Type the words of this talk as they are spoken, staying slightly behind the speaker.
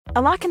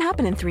A lot can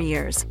happen in 3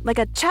 years, like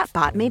a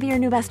chatbot may be your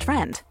new best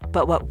friend.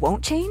 But what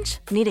won't change?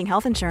 Needing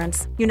health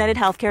insurance. United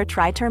Healthcare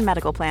Tri-Term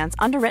Medical Plans,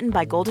 underwritten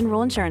by Golden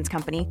Rule Insurance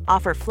Company,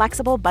 offer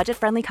flexible,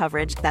 budget-friendly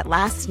coverage that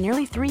lasts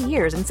nearly 3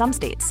 years in some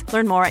states.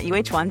 Learn more at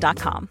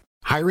uh1.com.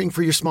 Hiring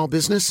for your small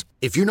business?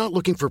 If you're not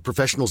looking for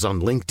professionals on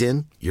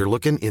LinkedIn, you're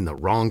looking in the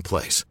wrong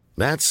place.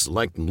 That's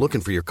like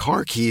looking for your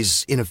car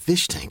keys in a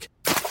fish tank.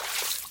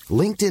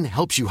 LinkedIn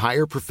helps you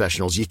hire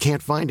professionals you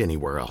can't find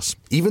anywhere else,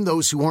 even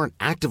those who aren't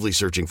actively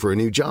searching for a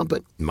new job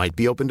but might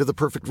be open to the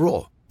perfect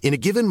role. In a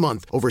given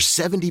month, over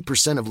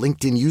 70% of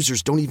LinkedIn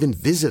users don't even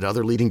visit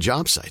other leading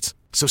job sites.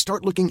 So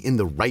start looking in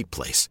the right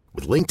place.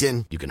 With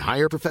LinkedIn, you can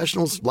hire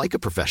professionals like a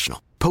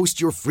professional.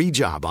 Post your free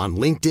job on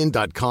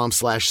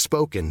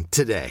linkedin.com/spoken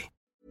today.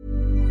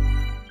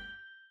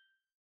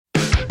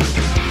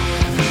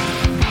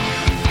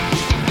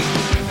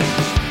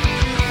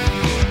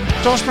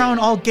 Josh Brown,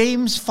 are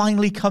games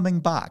finally coming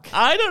back?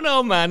 I don't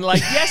know, man.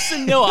 Like, yes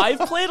and no. I've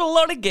played a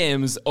lot of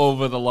games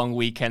over the long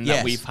weekend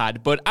that we've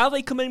had, but are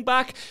they coming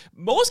back?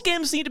 Most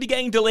games seem to be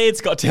getting delayed,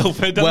 Scott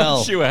Tilford. I'm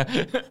not sure.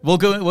 We're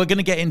going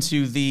to get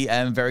into the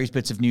various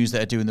bits of news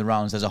that are doing the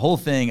rounds. There's a whole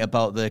thing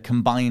about the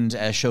combined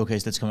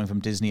showcase that's coming from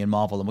Disney and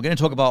Marvel, and we're going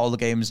to talk about all the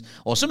games,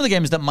 or some of the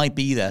games that might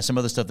be there, some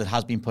of the stuff that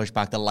has been pushed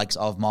back, the likes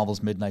of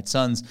Marvel's Midnight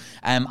Suns.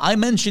 I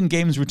mentioned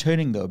games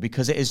returning, though,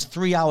 because it is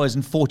 3 hours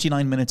and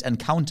 49 minutes and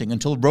counting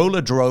until Rollerdrome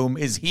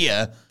is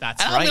here.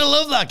 That's and right. I'm going to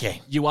love that game.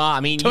 You are.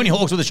 I mean, Tony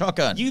Hawk's with a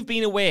shotgun. You've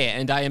been away,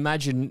 and I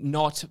imagine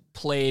not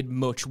played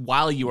much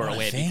while you were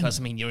away because,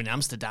 I mean, you're in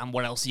Amsterdam.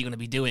 What else are you going to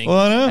be doing? Well,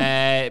 I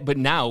know. But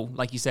now,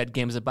 like you said,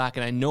 games are back,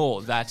 and I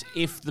know that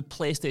if the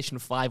PlayStation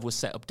 5 was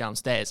set up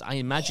downstairs, I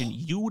imagine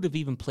you would have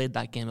even played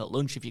that game at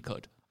lunch if you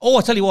could. Oh,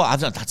 I tell you what,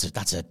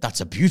 that's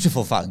a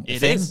beautiful thing.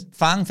 It is.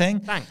 Fang thing.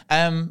 Fang.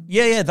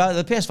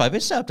 The PS5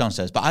 is set up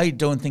downstairs, but I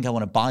don't think I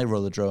want to buy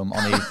Rollerdrome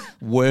on a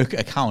work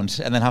account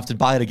and then have to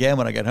buy it again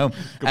when I get home.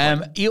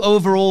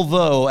 Overall,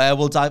 though,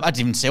 we'll dive. I didn't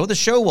even say what the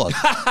show was.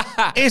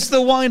 It's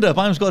the wind up.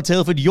 I'm Scott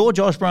Tilford. You're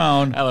Josh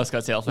Brown. Hello,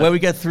 Scott Tilford. Where we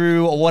get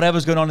through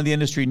whatever's going on in the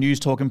industry,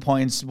 news, talking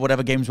points,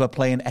 whatever games we're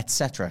playing,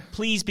 etc.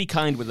 Please be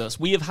kind with us.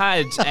 We have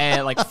had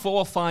like 4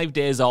 or 5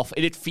 days off,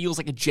 and it feels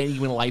like a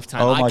genuine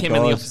lifetime. Oh I came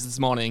in God. the office this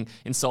morning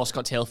and saw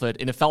Scott Tilford,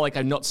 and it felt like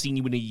I've not seen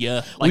you in a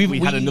year. Like we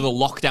had another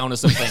lockdown or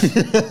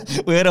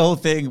something. We had a whole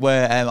thing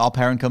where our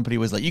parent company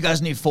was like, you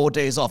guys need 4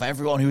 days off.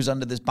 Everyone who's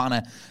under this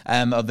banner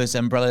of this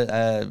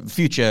umbrella,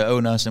 future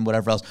own us and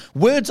whatever else.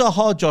 Words are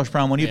hard, Josh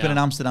Brown, when you've been in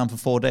Amsterdam for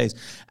 4 days.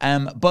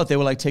 But they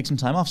were like, take some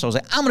time off. So I was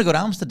like, I'm going to go to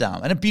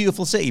Amsterdam. And a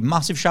beautiful city.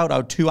 Massive shout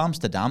out to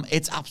Amsterdam.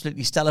 It's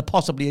absolutely stellar,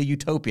 possibly a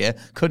utopia.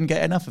 Couldn't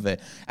get enough of it.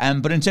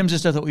 But in terms of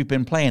stuff that we've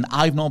been playing,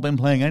 I've not been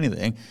playing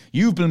anything.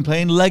 You've been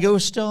playing Lego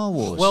Star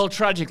Wars. Well,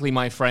 tragically,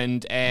 my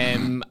friend,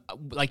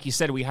 like you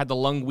said, we had the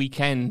long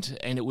weekend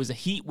and it was a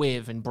heat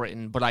wave in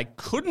Britain, but I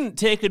couldn't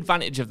take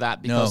advantage of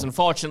that because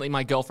unfortunately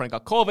my girlfriend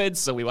got COVID,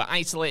 so we were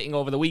isolating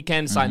over the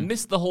weekend, so I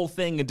missed the whole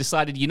thing and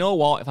decided, you know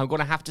what, if I'm going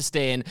to have to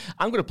stay in,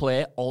 I'm going to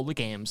play all the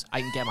games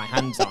I can get my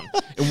hands on.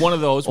 And one of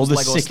those was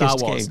Lego Star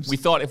Wars. Games. We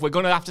thought if we're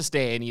going to have to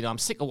stay in, I'm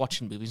sick of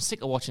watching movies,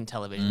 sick of watching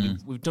television,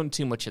 we've done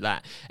too much of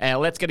that.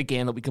 Let's get a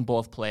game that we can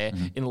both play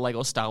in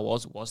Lego Star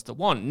Wars was the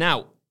one.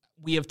 Now,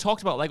 we have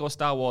talked about Lego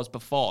Star Wars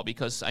before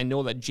because I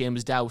know that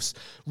James Dowse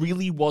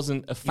really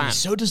wasn't a fan. He was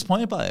so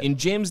disappointed by it. And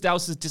James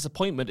Dowse's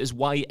disappointment is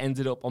why it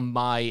ended up on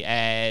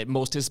my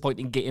most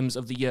disappointing games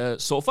of the year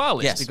so far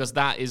list, because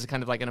that is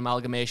kind of like an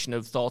amalgamation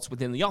of thoughts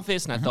within the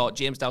office, and I thought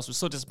James Dowse was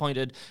so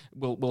disappointed,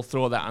 we'll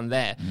throw that on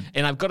there.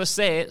 And I've got to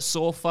say,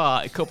 so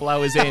far, a couple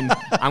hours in,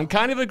 I'm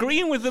kind of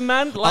agreeing with the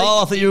man. Like,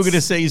 I thought you were going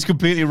to say he's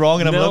completely wrong,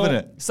 and I'm loving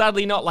it.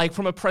 Sadly not. Like,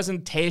 from a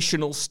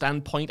presentational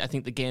standpoint, I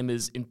think the game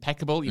is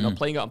impeccable.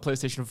 Playing it on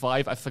PlayStation 5,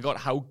 I forgot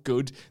how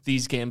good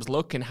these games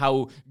look and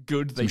how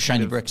good they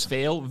shiny bricks.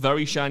 feel.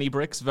 Very shiny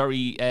bricks,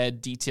 very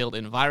detailed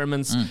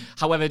environments.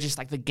 However, just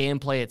like the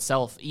gameplay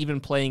itself, even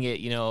playing it,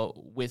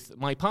 with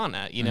my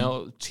partner,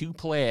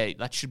 2-player,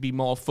 that should be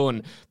more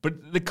fun.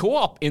 But the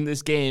co-op in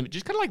this game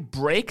just kind of like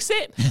breaks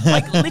it,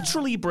 like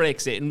literally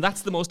breaks it. And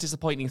that's the most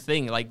disappointing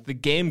thing. Like the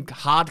game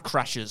hard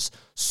crashes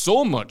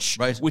so much,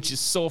 which is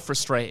so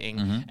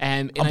frustrating.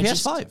 And on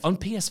PS5? On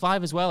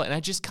PS5 as well. And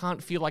I just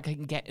can't feel like I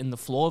can get in the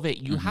flow of it.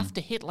 You have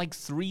to hit like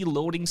 3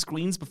 loading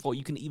screens before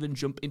you can even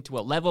jump into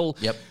a level.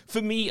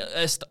 For me,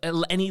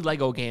 any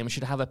Lego game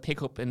should have a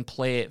pick up and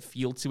play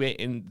feel to it.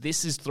 And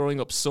this is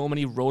throwing up so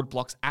many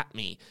roadblocks at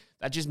me.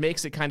 That just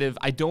makes it kind of,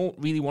 I don't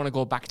really want to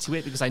go back to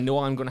it because I know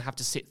I'm going to have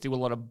to sit through a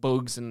lot of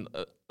bugs and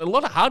a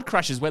lot of hard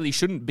crashes where they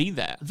shouldn't be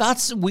there.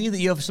 That's weird that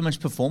you have so much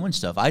performance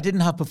stuff. I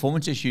didn't have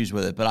performance issues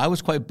with it, but I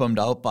was quite bummed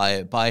out by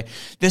it.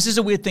 This is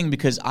a weird thing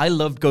because I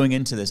loved going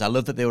into this. I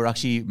loved that they were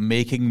actually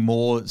making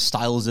more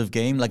styles of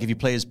game. Like if you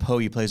play as Poe,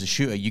 you play as a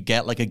shooter, you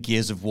get like a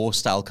Gears of War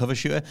style cover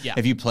shooter. Yeah.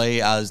 If you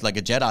play as like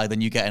a Jedi, then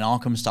you get an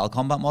Arkham style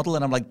combat model.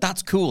 And I'm like,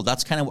 that's cool.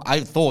 That's kind of,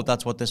 I thought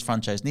that's what this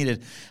franchise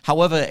needed.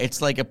 However,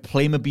 it's like a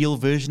Playmobil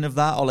version of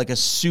that or like a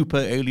super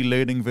early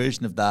learning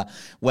version of that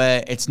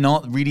where it's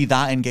not really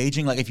that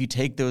engaging. Like if you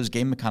take those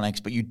game mechanics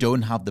but you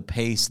don't have the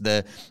pace,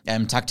 the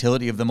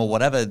tactility of them or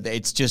whatever,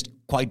 it's just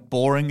quite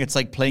boring. It's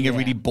like playing a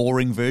really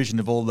boring version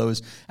of all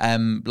those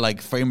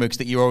like frameworks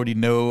that you already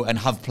know and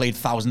have played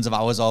thousands of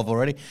hours of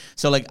already.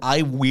 So like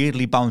I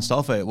weirdly bounced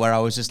off it where I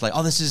was just like,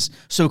 oh, this is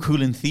so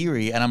cool in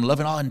theory and I'm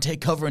loving and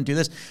take cover and do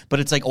this. But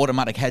it's like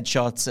automatic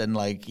headshots and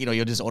like, you know,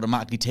 you're just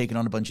automatically taking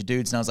on a bunch of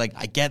dudes. And I was like,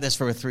 I get this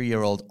for a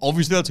 3-year-old.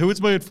 Obviously that's who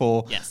it's made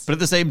for. Yes. But at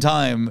the same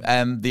time,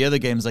 the other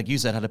games, like you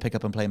said, had a pick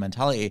up and play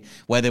mentality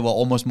where they were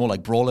almost more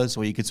like brawlers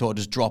where you could sort of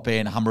just drop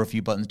in, hammer a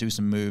few buttons, do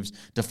some moves,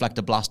 deflect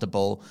a blaster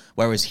ball.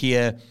 Whereas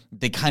here,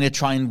 they kind of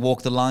try and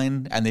walk the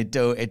line and they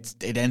do. It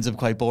ends up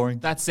quite boring.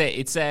 That's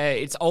it.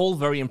 It's all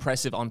very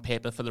impressive on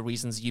paper for the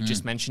reasons you've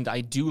just mentioned.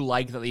 I do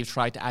like that they've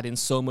tried to add in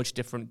so much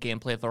different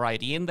gameplay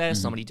variety in there,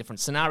 so many different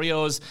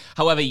scenarios.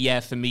 However,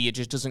 for me, it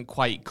just doesn't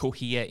quite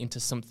cohere into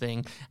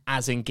something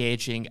as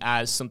engaging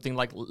as something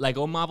like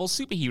Lego Marvel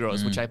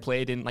Superheroes, which I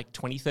played in like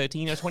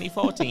 2013 or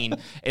 2014.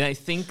 And I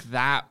think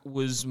that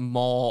was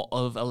more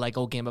of a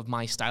Lego game of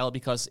my style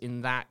because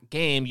in that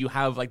game, you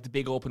have like the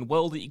big open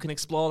world that you can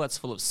explore that's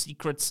full of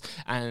secrets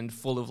and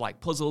full of like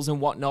puzzles and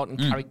whatnot and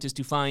characters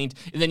to find.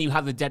 And then you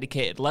have the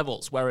dedicated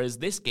levels. Whereas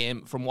this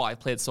game, from what I've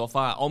played so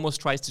far,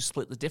 almost tries to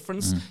split the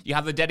difference. You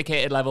have the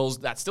dedicated levels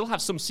that still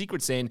have some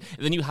secrets in,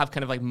 and then you have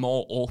kind of like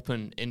more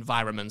open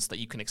environments that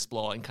you can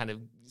explore and kind of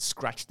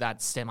scratch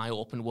that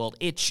semi-open world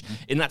itch.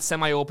 And that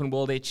semi-open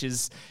world itch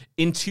is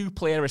in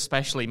 2-player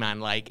especially, man.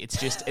 Like, it's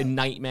just a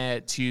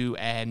nightmare to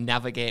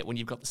navigate when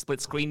you've got the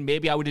split screen.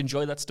 Maybe I would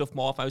enjoy that stuff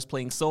more if I was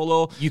playing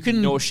solo. You can...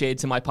 No shade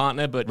to my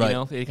partner, but, you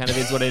know, it kind of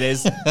is what it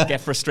is.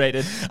 Get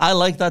frustrated. I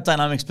like that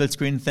dynamic split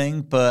screen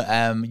thing, but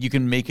you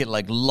can make it,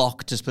 like,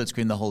 lock to split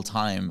screen the whole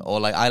time. Or,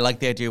 like, I like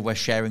the idea of we're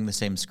sharing the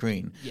same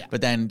screen. Yeah. But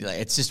then like,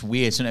 it's just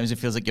weird. Sometimes it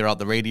feels like you're out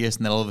the radius,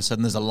 and then all of a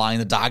sudden there's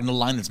a diagonal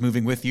line that's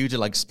moving with you to,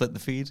 like, split the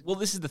feed. Well,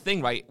 this is the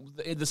thing, right?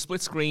 The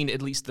split screen,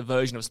 at least the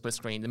version of split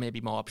screen, there may be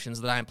more options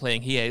that I'm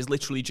playing here, is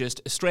literally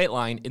just a straight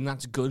line, and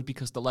that's good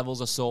because the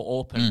levels are so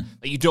open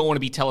that you don't want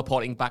to be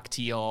teleporting back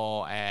to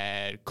your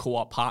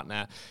co-op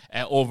partner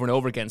over and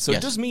over again. So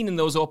it does mean in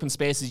those open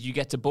spaces you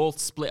get to both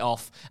split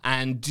off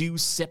and do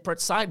separate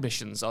side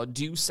missions or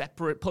do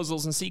separate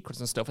puzzles and secrets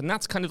and stuff. And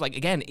that's kind of like,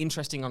 again,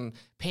 interesting on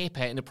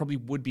paper, and it probably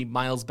would be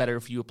miles better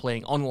if you were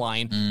playing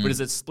online. But as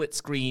a split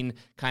screen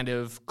kind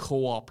of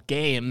co-op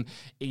game,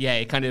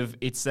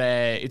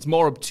 it's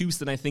more obtuse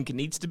than I think it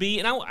needs to be.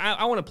 And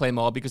I want to play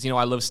more because, you know,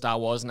 I love Star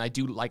Wars and I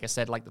do, like I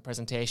said, like the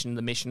presentation,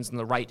 the missions and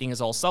the writing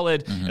is all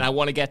solid. And I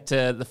want to get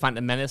to the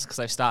Phantom Menace because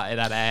I've started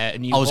at A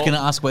New Hope. I was going to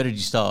ask, where did you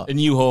start? A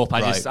New Hope.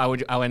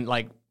 I went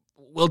like,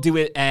 we'll do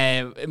it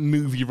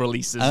movie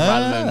releases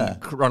rather than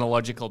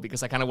chronological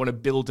because I kind of want to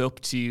build up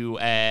to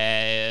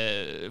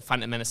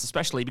Phantom Menace,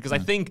 especially because I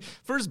think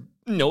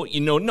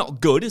not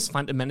good as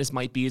Phantom Menace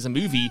might be as a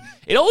movie,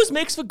 it always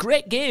makes for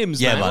great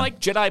games. Man. I like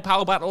Jedi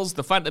Power Battles,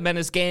 the Phantom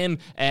Menace game,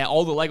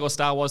 all the Lego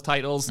Star Wars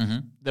titles.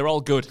 They're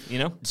all good, you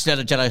know?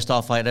 Jedi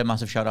Starfighter,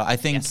 massive shout out. I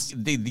think,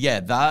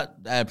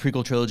 that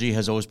prequel trilogy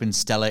has always been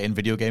stellar in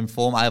video game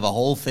form. I have a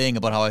whole thing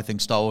about how I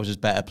think Star Wars is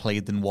better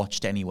played than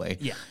watched anyway.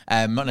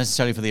 Not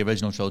necessarily for the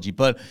original trilogy,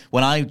 but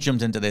when I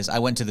jumped into this, I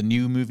went to the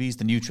new movies,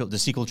 the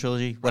sequel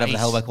trilogy, whatever the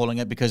hell they're calling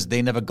it, because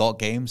they never got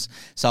games.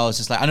 So I was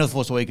just like, I know The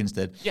Force Awakens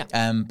did.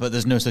 But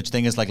there's no such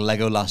thing as like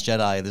Lego Last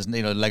Jedi. There's,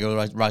 you know, Lego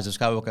Rise of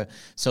Skywalker.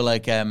 So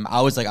like,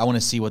 I was like, I want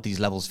to see what these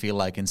levels feel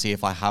like and see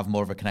if I have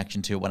more of a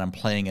connection to it when I'm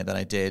playing it than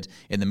I did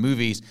in the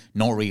movies.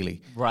 Not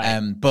really.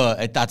 Right.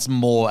 But that's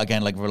more,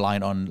 again, like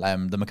reliant on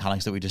the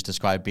mechanics that we just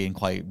described being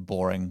quite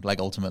boring, like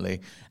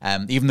ultimately.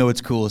 Even though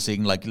it's cool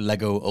seeing like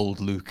Lego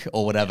old Luke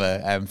or whatever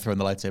throwing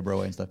the lightsaber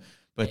away and stuff.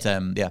 But I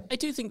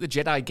do think the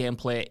Jedi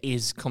gameplay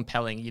is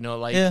compelling. You know,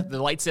 like the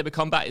lightsaber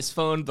combat is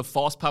fun. The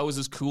force powers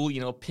is cool.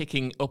 You know,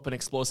 picking up an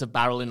explosive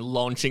barrel and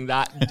launching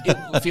that,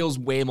 it feels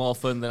way more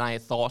fun than I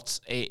thought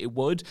it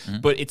would.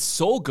 But it's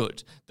so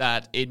good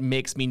that it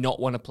makes me not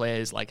want to play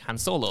as like Han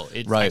Solo.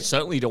 I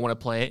certainly don't want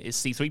to play as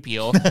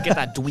C-3PO. Get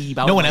that dweeb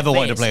out. No one ever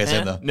wanted to play as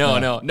him though.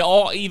 No,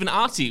 or even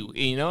R2.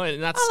 You know,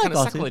 and that's kind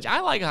of sacrilege.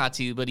 I like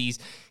R2, but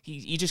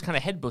he just kind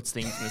of headbutts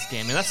things in this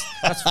game, and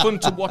that's fun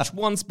to watch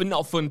once, but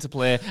not fun to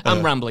play.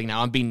 I'm rambling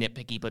now. I'm being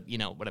nitpicky, but you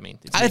know what I mean.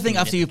 I think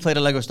after you've played a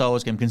Lego Star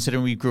Wars game,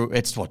 considering we grew,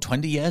 it's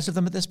 20 years of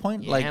them at this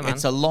point. Yeah, like man.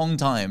 It's a long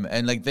time,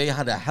 and like they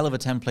had a hell of a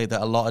template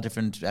that a lot of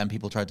different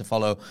people tried to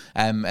follow,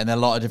 and a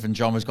lot of different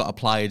genres got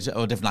applied,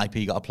 or different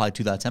IP got applied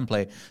to that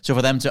template. So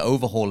for them to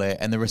overhaul it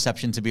and the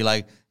reception to be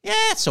like,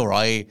 yeah, it's all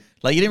right.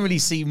 Like, you didn't really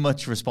see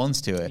much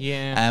response to it.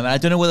 Yeah. And I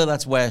don't know whether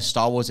that's where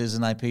Star Wars is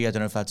an IP. I don't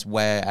know if that's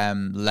where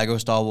Lego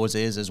Star Wars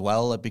is as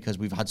well, because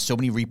we've had so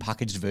many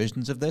repackaged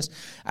versions of this.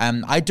 I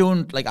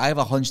have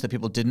a hunch that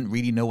people didn't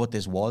really know what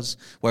this was,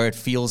 where it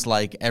feels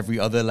like every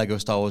other Lego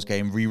Star Wars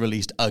game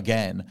re-released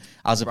again,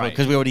 as opposed,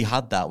 because we already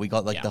had that. We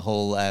got the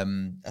whole, I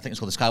think it's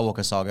called the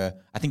Skywalker Saga.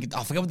 I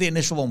forget what the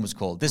initial one was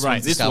called. This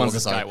one's the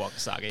Skywalker Saga.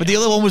 Saga. But the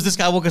other one was the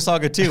Skywalker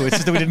Saga too. It's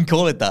just that we didn't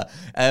call it that.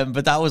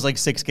 But that was like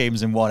 6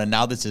 games in one. one, and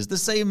now this is the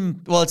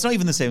same. Well, it's not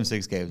even the same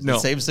 6 games. No. The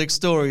same 6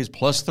 stories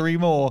plus 3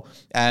 more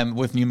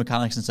with new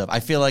mechanics and stuff. I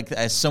feel like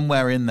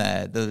somewhere in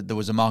there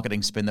was a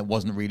marketing spin that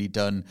wasn't really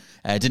done,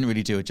 didn't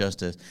really do it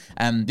justice.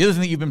 The other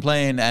thing that you've been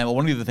playing, or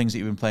one of the other things that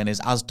you've been playing,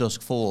 is As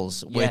Dusk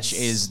Falls, which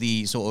is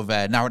the sort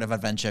of narrative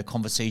adventure,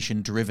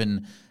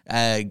 conversation-driven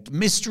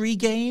mystery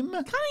game.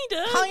 Kinda.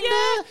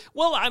 Yeah.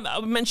 Well,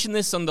 I mentioned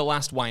this on the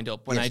last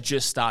wind-up when I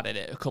just started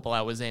it a couple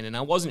hours in, and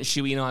I wasn't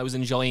sure, I was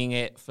enjoying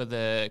it for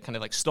the kind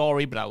of like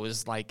story, but I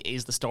was like,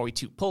 is the story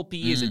too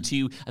pulpy? Is it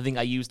too, I think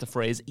I used the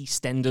phrase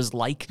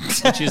EastEnders-like,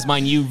 which is my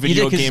new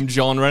video game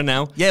genre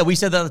now. Yeah, we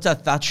said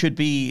that should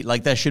be,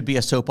 like, there should be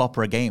a soap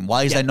opera game.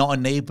 Why is there not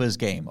a Neighbours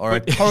game or a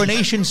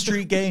Coronation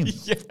Street game?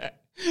 Yeah.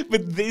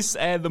 But this,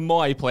 the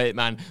more I play it,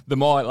 man, the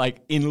more like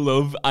in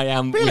love I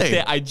am with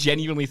it. I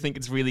genuinely think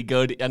it's really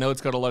good. I know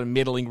it's got a lot of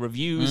middling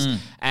reviews,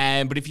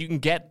 but if you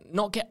can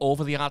not get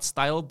over the art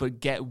style, but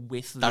get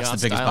with the art style,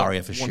 that's the biggest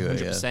barrier for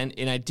 100%. sure.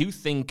 And I do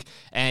think,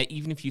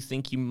 even if you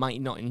think you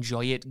might not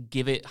enjoy it,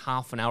 give it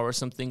half an hour or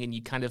something, and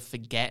you kind of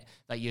forget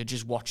that you're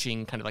just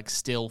watching kind of like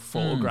still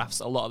photographs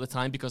a lot of the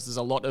time, because there's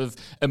a lot of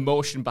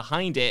emotion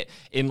behind it.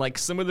 In like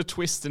some of the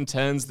twists and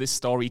turns this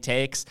story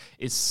takes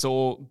is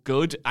so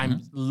good.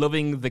 I'm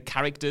loving the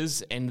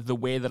characters and the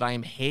way that I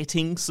am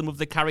hating some of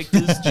the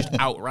characters just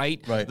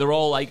outright. Right. They're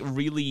all like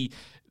really...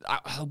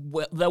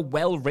 they're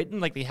well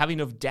written, like they have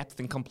enough depth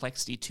and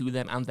complexity to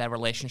them and their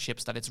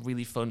relationships that it's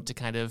really fun to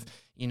kind of,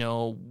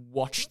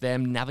 watch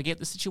them navigate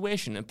the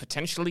situation and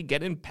potentially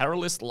get in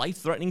perilous,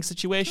 life-threatening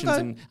situations,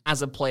 and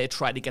as a player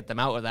try to get them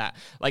out of that.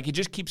 Like, it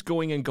just keeps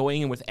going and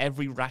going, and with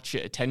every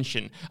ratchet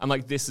attention, I'm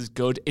like, this is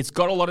good. It's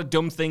got a lot of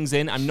dumb things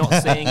in. I'm not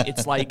saying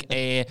it's like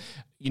a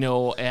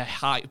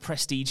high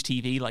prestige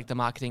TV, like the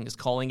marketing is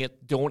calling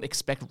it. Don't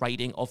expect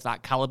writing of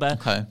that caliber,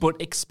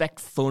 but expect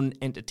fun,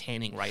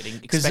 entertaining writing.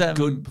 Expect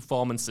good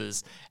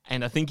performances,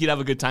 and I think you'd have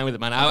a good time with it,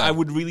 man. I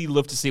would really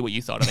love to see what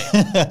you thought of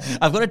it.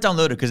 I've got it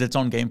downloaded because it's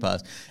on Game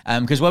Pass.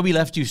 Because where we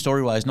left you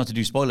story-wise, not to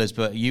do spoilers,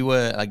 but you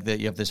were like,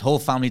 you have this whole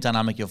family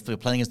dynamic. You're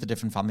playing as the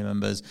different family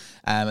members,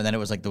 and then it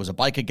was like there was a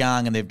biker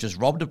gang, and they've just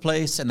robbed a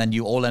place, and then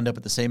you all end up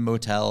at the same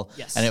motel,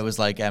 and it was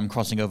like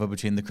crossing over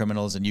between the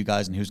criminals and you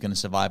guys, and who's going to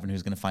survive and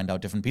who's going to find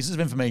out different pieces of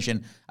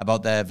information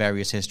about their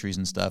various histories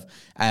and stuff.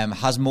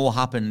 Has more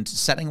happened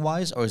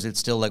setting-wise, or is it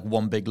still like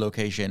one big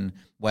location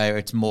where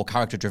it's more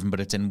character-driven, but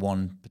it's in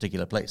one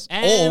particular place?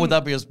 Or would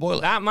that be a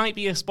spoiler? That might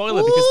be a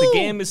spoiler, because the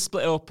game is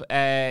split up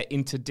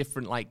into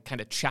different like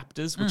kind of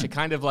chapters, which are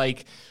kind of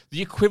like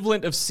the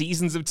equivalent of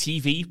seasons of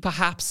TV,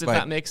 perhaps, if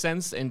that makes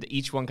sense. And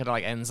each one kind of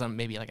like ends on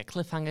maybe like a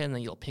cliffhanger, and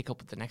then you'll pick up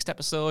with the next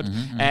episode.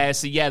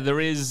 So yeah, there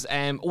is.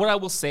 What I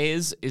will say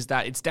is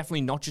that it's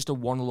definitely not just a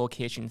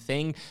one-location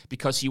thing,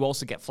 because you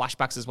also get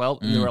flashbacks as well.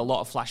 And there are a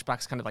lot of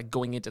flashbacks kind of like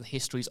going into the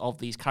histories of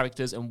these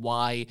characters and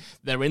why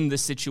they're in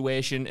this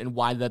situation and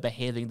wwhy they're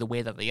behaving the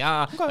way that they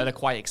are, that are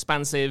quite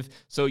expansive.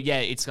 So yeah,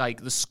 it's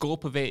like the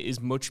scope of it is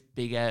much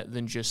bigger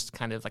than just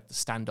kind of like the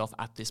standoff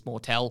at this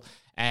motel.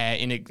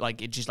 And it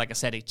just, like I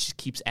said, it just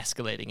keeps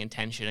escalating in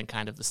tension, and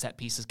kind of the set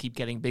pieces keep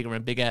getting bigger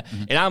and bigger.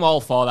 And I'm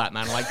all for that,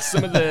 man. Like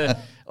some of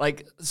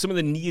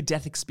the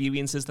near-death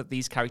experiences that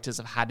these characters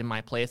have had in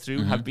my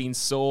playthrough have been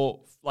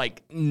so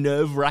like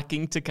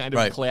nerve-wracking to kind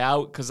of play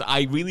out, because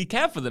I really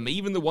care for them.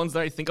 Even the ones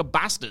that I think are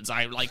bastards,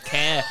 I like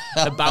care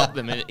about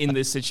them in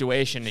this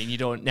situation, and you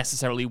don't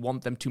necessarily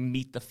want them to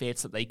meet the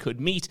fates that they could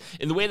meet.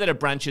 In the way that it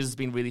branches has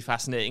been really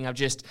fascinating. I've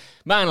just,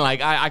 man,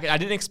 like I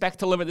didn't expect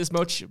to love it this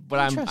much, but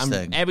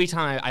I'm every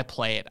time I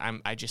play it,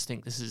 I just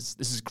think this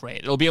is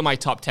great. It'll be on my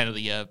top 10 of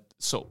the year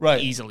so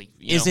easily.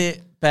 Is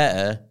it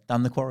better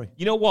than The Quarry?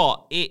 You know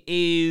what? It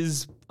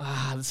is.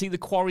 See, The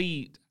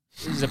Quarry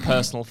is a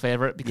personal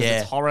favorite because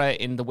it's horror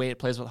in the way it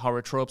plays with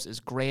horror tropes is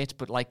great,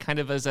 but like kind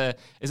of as a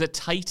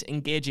tight,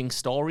 engaging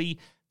story,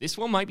 this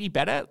one might be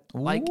better.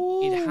 Like,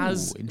 it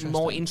has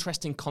more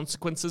interesting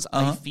consequences.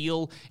 I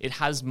feel it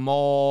has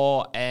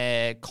more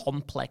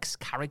complex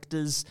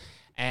characters.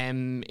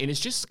 And it's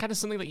just kind of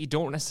something that you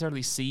don't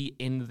necessarily see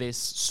in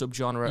this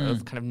subgenre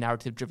of kind of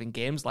narrative-driven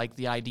games, like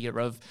the idea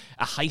of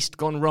a heist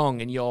gone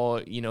wrong and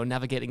you're,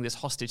 navigating this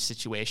hostage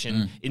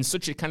situation in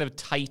such a kind of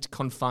tight,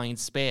 confined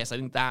space. I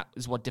think that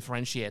is what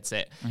differentiates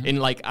it. And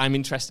like, I'm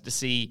interested to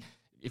see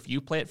if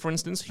you play it, for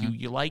instance, who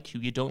you like, who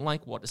you don't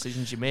like, what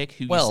decisions you make,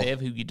 who you save,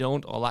 who you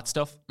don't, all that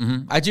stuff.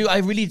 I do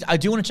want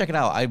to check it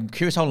out. I'm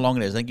curious how long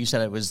it is. I think you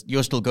said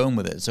you're still going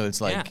with it. So it's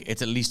like,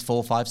 it's at least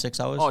 4, 5, 6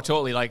 hours? Oh,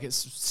 totally. Like, it's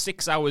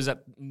 6 hours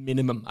at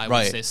minimum, I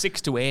would say.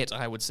 6 to 8,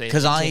 I would say.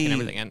 Because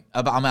everything in.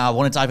 I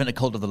want to dive into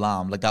Cult of the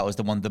Lamb. Like, that was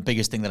the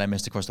biggest thing that I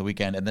missed across the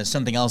weekend. And there's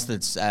something else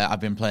that's I've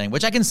been playing,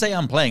 which I can say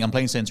I'm playing. I'm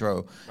playing Saints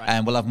Row.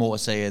 And we'll have more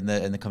to say in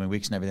the coming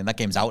weeks and everything. That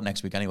game's out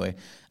next week anyway.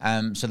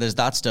 So there's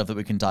that stuff that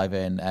we can dive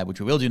in, which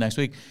we will do next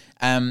week.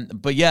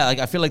 But yeah, like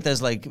I feel like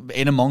there's like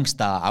in amongst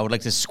that, I would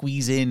like to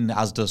squeeze in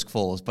As Dusk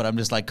Falls, but I'm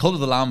just like Cult of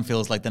the Lamb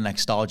feels like the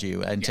next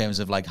Stardew in terms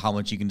of like how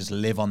much you can just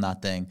live on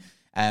that thing.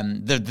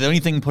 The only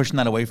thing pushing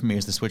that away from me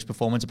is the Switch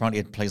performance. Apparently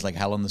it plays like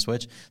hell on the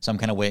Switch, so I'm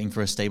kind of waiting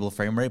for a stable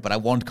frame rate, but I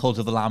want Cult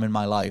of the Lamb in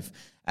my life.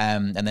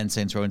 and then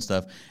Saints Row and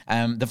stuff.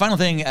 The final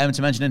thing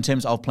to mention in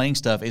terms of playing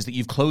stuff is that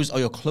you're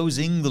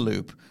closing the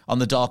loop on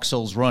the Dark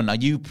Souls run. Now,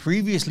 you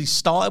previously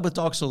started with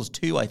Dark Souls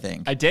 2, I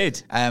think. I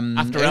did.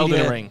 After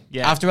Elden Ring.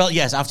 Yeah. After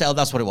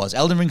that's what it was.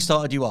 Elden Ring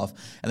started you off,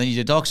 and then you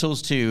did Dark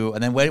Souls 2,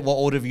 and then what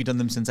order have you done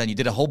them since then? You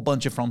did a whole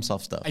bunch of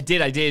FromSoft stuff. I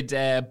did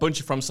a bunch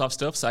of FromSoft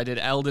stuff. So I did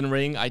Elden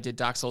Ring, I did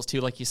Dark Souls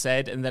 2, like you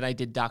said, and then I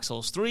did Dark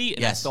Souls 3,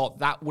 and I thought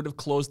that would have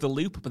closed the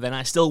loop, but then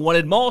I still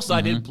wanted more, so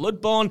I did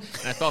Bloodborne,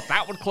 and I thought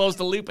that would close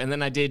the loop, and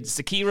then I did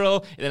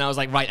Sekiro, and then I was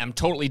like, right, I'm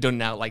totally done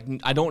now. Like,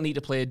 I don't need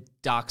to play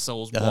Dark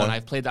Souls 1.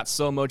 I've played that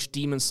so much.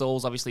 Demon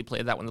Souls, obviously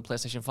played that when the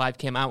PlayStation 5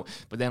 came out,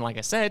 but then, like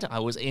I said, I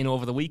was in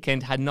over the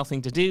weekend, had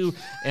nothing to do,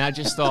 and I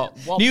just thought,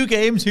 new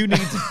games, who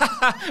needs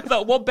I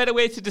thought, what better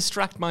way to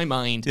distract my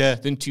mind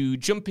than to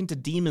jump into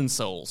Demon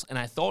Souls? And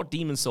I thought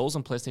Demon Souls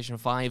on PlayStation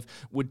 5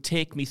 would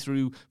take me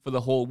through for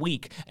the whole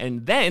week.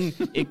 And then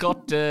it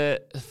got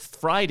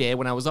Friday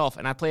when I was off,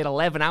 and I played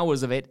 11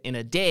 hours of it in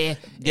a day.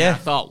 Yeah. And I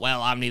thought,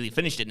 well, I've nearly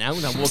finished it now.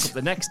 And I woke up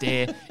the next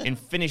day and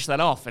finished that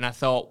off. And I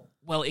thought,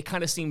 well, it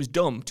kind of seems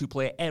dumb to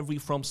play every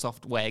From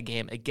Software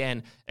game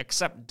again,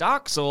 except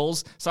Dark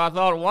Souls. So I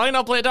thought, why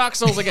not play Dark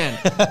Souls again?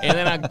 And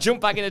then I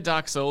jumped back into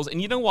Dark Souls.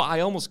 And you know what?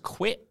 I almost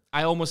quit.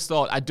 I almost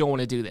thought, I don't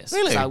want to do this.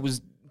 Really? So I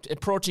was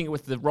approaching it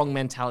with the wrong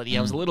mentality.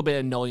 I was a little bit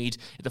annoyed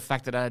at the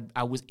fact that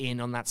I was in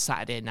on that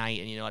Saturday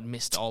night and, I'd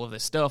missed all of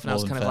this stuff. And I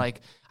was kind of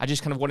like, I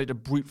just kind of wanted to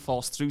brute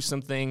force through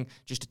something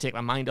just to take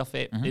my mind off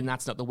it. And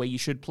that's not the way you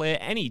should play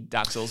any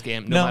Dark Souls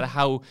game, no matter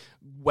how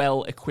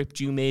well equipped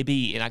you may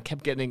be. And I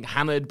kept getting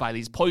hammered by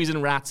these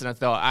poison rats, and I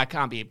thought, I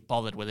can't be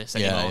bothered with this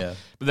anymore. Yeah.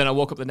 But then I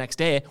woke up the next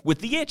day with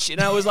the itch,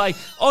 and I was like,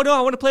 oh no,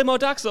 I want to play more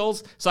Dark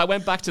Souls. So I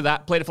went back to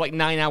that, played it for like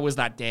 9 hours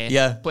that day.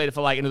 Yeah. Played it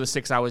for like another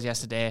 6 hours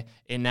yesterday.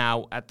 And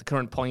now at the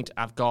current point,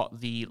 I've got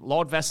the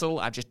Lord Vessel.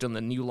 I've just done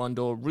the New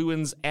Londo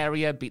Ruins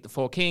area, beat the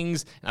 4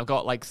 Kings. And I've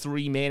got like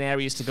 3 main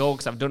areas to go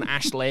because I've done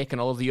Ash Lake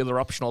and all of the other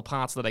optional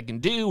parts that I can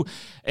do.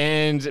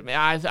 And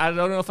I don't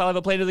know if I'll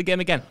ever play another game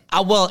again.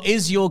 Well,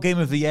 is your Game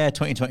of the Year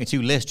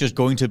 2022 list just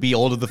going to be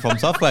all of the From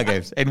Software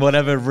games in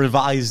whatever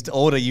revised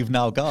order you've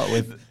now got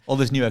with all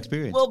this new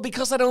experience? Well,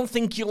 because I don't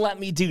think you'll let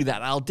me do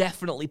that, I'll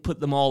definitely put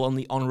them all on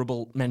the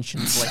honorable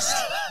mentions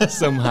list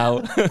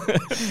somehow.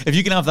 If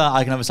you can have that,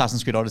 I can have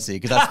Assassin's Creed Odyssey,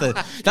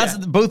 because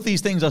both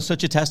these things are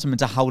such a testament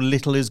to how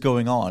little is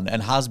going on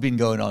and has been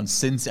going on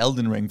since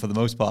Elden Ring for the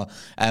most part,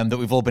 that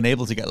we've all been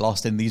able to get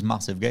lost in these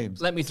massive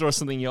games. Let me throw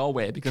something your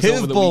way, because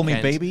over the weekend,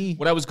 me, baby.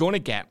 What I was going to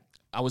get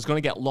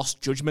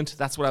Lost Judgment.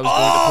 That's what I was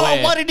going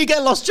to play. Why did you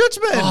get Lost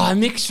Judgment? A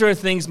mixture of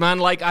things, man.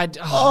 Like I'll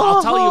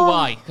tell you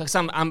why. Because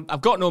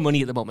I've got no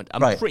money at the moment.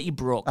 I'm pretty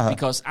broke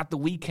because at the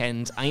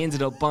weekend I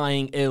ended up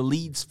buying a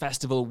Leeds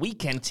Festival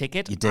weekend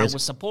ticket. You did. I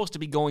was supposed to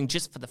be going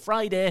just for the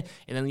Friday,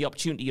 and then the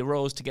opportunity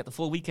arose to get the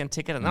full weekend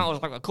ticket, and that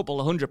was like a couple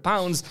of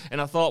 £100.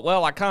 And I thought,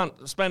 well, I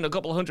can't spend a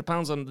couple of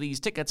 £100 on these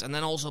tickets and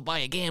then also buy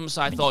a game.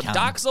 So I thought,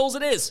 Dark Souls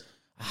it is.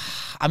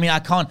 I mean, I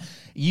can't.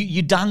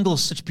 You dangle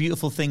such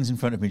beautiful things in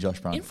front of me, Josh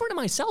Brown. In front of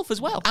myself as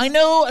well. I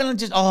know, and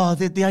just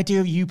the idea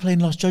of you playing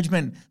Lost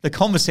Judgment, the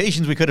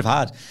conversations we could have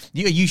had.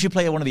 You should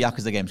play one of the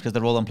Yakuza games because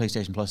they're all on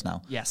PlayStation Plus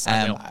now. Yes,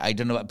 I know. I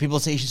don't know. People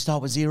say you should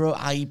start with 0.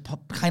 I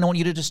kind of want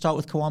you to just start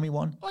with Kiwami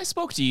 1. Well, I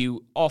spoke to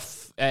you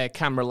off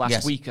camera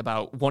last week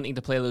about wanting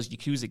to play those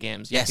Yakuza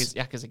games,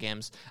 Yakuza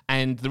games,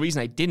 and the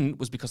reason I didn't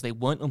was because they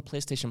weren't on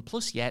PlayStation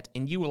Plus yet,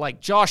 and you were like,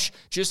 Josh,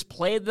 just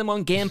play them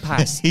on Game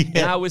Pass. And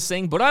I was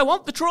saying, but I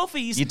want the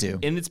trophies. You do.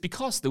 And it's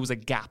because there was a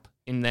gap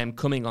in them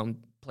coming on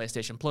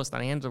PlayStation Plus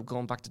that I ended up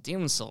going back to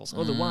Demon Souls.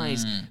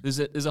 Otherwise,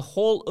 there's a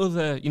whole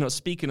other,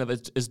 speaking of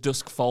as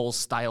Dusk Falls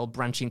style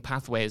branching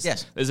pathways,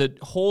 there's a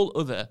whole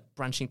other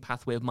branching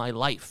pathway of my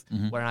life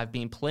where I've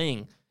been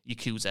playing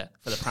Yakuza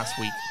for the past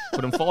week.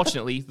 But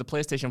unfortunately, the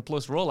PlayStation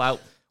Plus rollout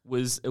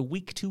was a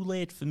week too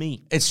late for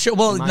me. It's true.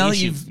 Well, now that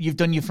you've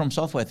done your From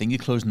Software thing, you're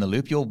closing the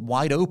loop, you're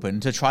wide open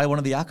to try one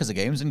of the Yakuza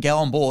games and get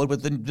on board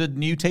with the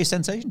new taste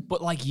sensation.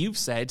 But like you've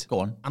said,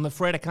 go on. I'm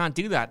afraid I can't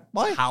do that.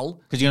 Why? How?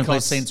 Because you're going to play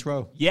Saints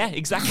Row. Yeah,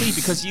 exactly.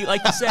 Because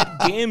like you said,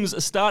 games are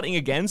starting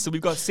again. So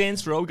we've got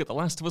Saints Row, we've got The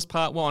Last of Us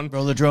Part 1.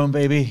 Roll the drone,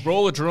 baby.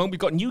 Roll the drone. We've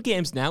got new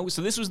games now.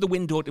 So this was the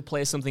window to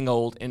play something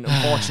old. And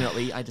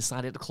unfortunately, I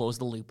decided to close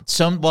the loop.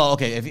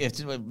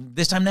 If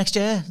this time next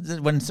year,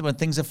 when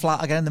things are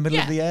flat again in the middle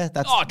of the year,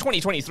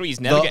 2023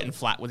 is never getting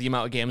flat with the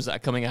amount of games that are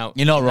coming out.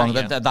 You're not wrong.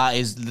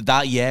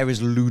 That year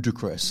is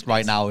ludicrous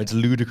right now. It's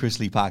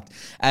ludicrously packed.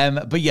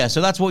 But yeah,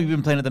 so that's what we've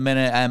been playing at the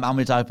minute. I'm going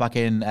to dive back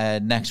in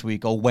next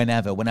week or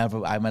whenever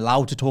I'm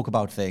allowed to talk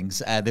about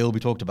things, they will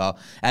be talked about.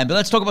 But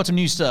let's talk about some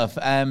new stuff.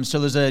 So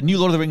there's a new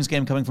Lord of the Rings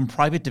game coming from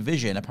Private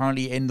Division.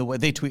 Apparently,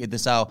 they tweeted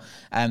this out,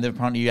 and they've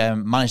apparently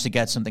managed to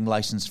get something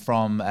licensed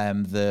from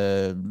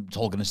the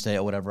Tolkien estate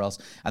or whatever else.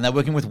 And they're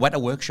working with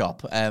Weta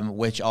Workshop,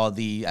 which are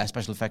the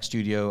special effects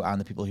studio and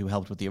the people who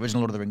helped with the original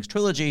Lord of the Rings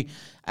trilogy.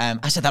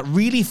 I said that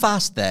really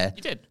fast there.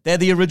 You did. They're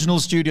the original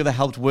studio that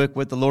helped work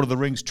with the Lord of the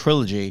Rings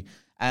trilogy.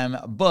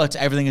 But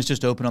everything is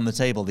just open on the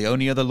table. The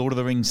only other Lord of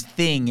the Rings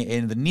thing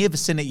in the near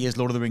vicinity is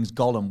Lord of the Rings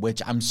Gollum,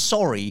 which I'm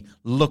sorry,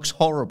 looks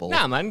horrible.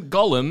 Nah, man,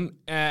 Gollum,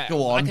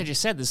 Go on. like I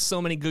just said, there's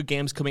so many good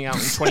games coming out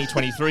in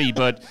 2023,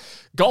 but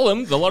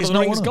Gollum, the Lord of the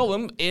Rings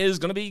Gollum, is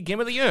going to be Game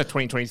of the Year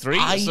 2023.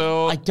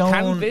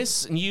 Can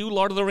this new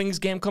Lord of the Rings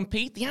game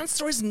compete? The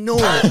answer is no.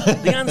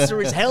 The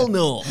answer is hell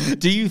no.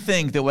 Do you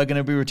think that we're going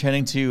to be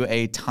returning to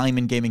a time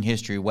in gaming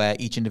history where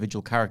each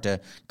individual character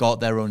got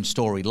their own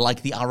story,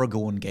 like the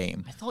Aragorn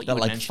game? I thought you that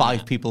would like mention 5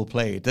 that. people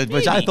played,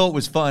 which I thought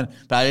was fun,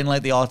 but I didn't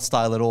like the art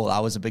style at all. I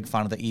was a big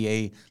fan of the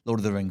EA Lord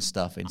of the Rings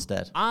stuff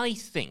instead. I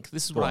think,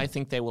 this is what I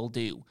think they will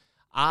do.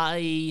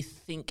 I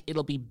think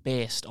it'll be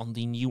based on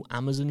the new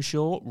Amazon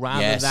show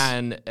rather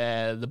than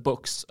the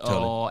books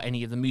or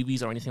any of the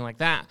movies or anything like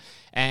that.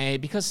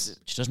 Because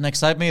which doesn't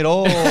excite me at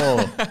all. I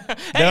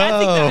think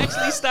they're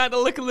actually starting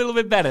to look a little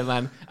bit better,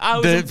 man. I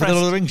was impressed. For the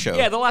Lord of the Rings show?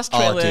 Yeah, the last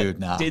trailer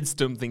did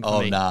something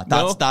for me.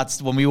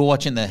 That's when we were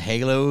watching the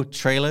Halo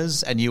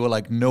trailers and you were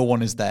like, no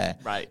one is there.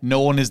 Right.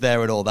 No one is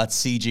there at all.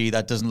 That's CG.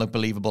 That doesn't look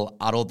believable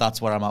at all.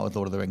 That's where I'm at with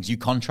Lord of the Rings. You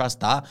contrast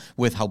that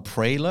with how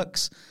Prey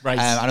looks. Right.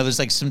 I know there's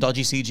like some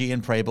dodgy CG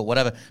in Prey, but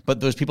whatever. But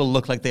those people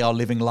look like they are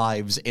living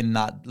lives in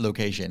that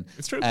location.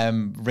 It's true.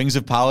 Rings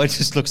of Power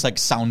just looks like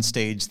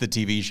Soundstage, the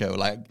TV show.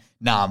 Like,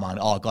 nah, man.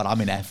 Oh, God, I'm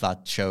in F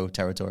that show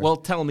territory. Well,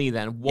 tell me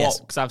then,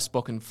 because I've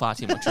spoken far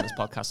too much on this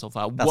podcast so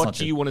far, what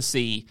do you want to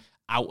see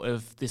out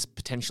of this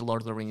potential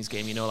Lord of the Rings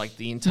game? You know, like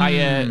the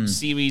entire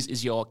series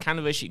is your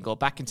canvas. You can go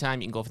back in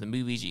time. You can go for the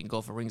movies. You can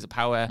go for Rings of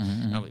Power,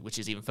 which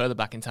is even further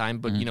back in time.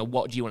 But, you know,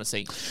 what do you want to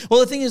see? Well,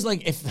 the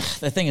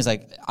thing is,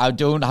 I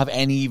don't have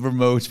any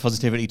remote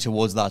positivity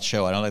towards that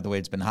show. I don't like the way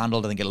it's been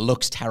handled. I think it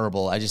looks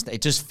terrible.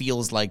 It just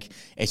feels like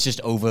it's just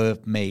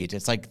overmade.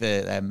 It's like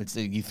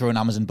you throw an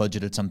Amazon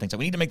budget at something. So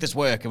we need to make this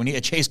work, and we need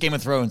to chase Game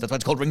of Thrones. That's why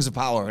it's called Rings of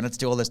Power, and let's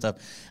do all this stuff.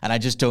 And I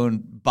just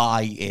don't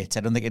buy it.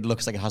 I don't think it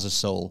looks like it has a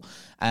soul.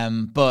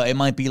 But it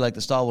might be like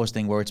the Star Wars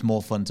thing where it's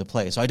more fun to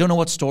play. So I don't know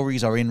what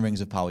stories are in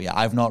Rings of Power yet.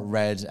 I've not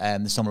read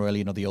the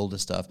Silmarillion or the older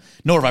stuff,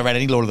 nor have I read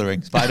any Lord of the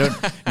Rings. But I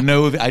don't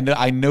know.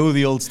 I know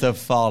the old stuff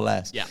far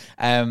less. Yeah.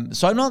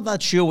 So I'm not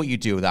that sure what you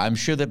do with that. I'm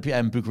sure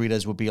that book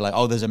readers would be like,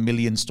 oh, there's a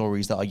million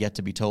stories that are yet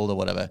to be told or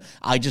whatever.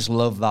 I just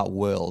love that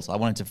world. I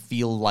want it to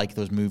feel like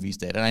those movies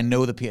did. And I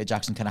know that Peter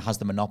Jackson kind of has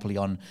the monopoly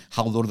on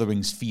how Lord of the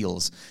Rings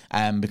feels,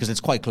 because it's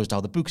quite close to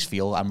how the books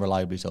feel, I'm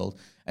reliably told.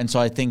 And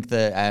so I think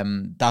that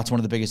that's one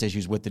of the biggest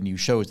issues with the new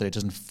show is that it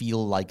doesn't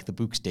feel like the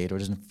books did or it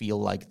doesn't feel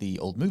like the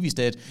old movies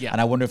did. Yeah.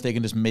 And I wonder if they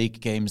can just make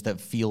games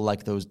that feel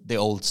like the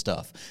old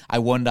stuff. I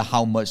wonder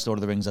how much Lord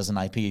of the Rings as an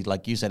IP,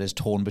 like you said, is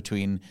torn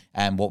between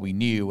what we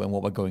knew and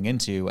what we're going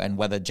into, and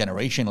whether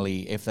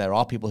generationally, if there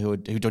are people who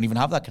don't even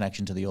have that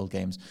connection to the old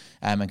games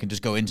and can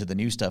just go into the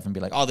new stuff and be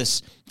like, oh,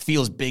 this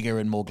feels bigger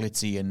and more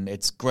glitzy and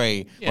it's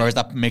great, whereas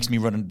that makes me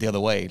run the other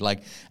way.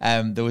 Like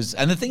and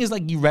the thing is,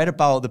 like, you read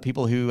about the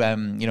people who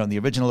in the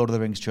original Lord of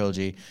the Rings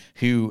trilogy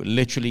who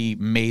literally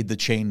made the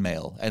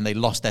chainmail and they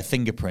lost their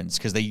fingerprints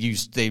because they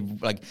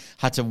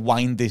had to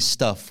wind this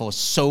stuff for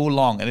so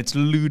long, and it's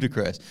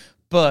ludicrous.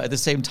 But at the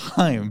same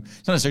time,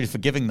 it's not necessarily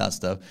forgiving that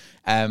stuff.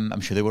 I'm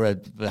sure they were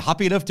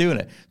happy enough doing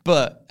it.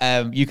 But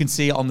you can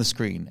see it on the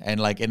screen, and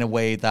like in a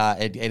way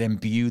that it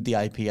imbued the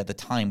IP at the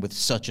time with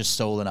such a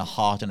soul and a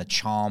heart and a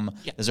charm.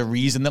 Yeah. There's a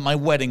reason that my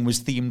wedding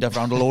was themed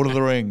around Lord of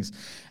the Rings.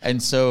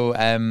 And so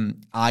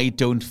I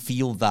don't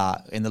feel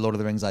that in the Lord of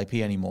the Rings IP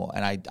anymore.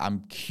 And I'm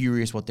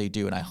curious what they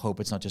do, and I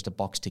hope it's not just a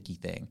box ticky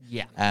thing.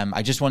 Yeah.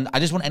 I just want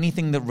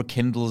anything that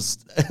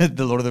rekindles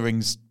the Lord of the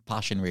Rings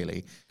passion,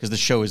 really, because the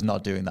show is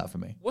not doing that for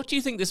me. What do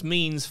you think this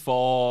means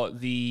for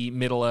the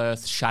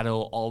Middle-earth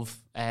Shadow of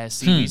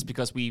series?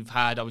 Because we've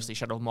had, obviously,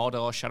 Shadow of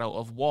Mordor, Shadow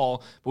of War,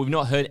 but we've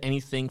not heard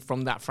anything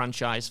from that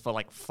franchise for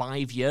like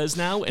 5 years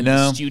now. And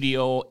the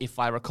studio, if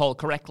I recall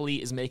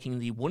correctly, is making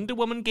the Wonder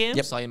Woman game.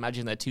 Yep. So I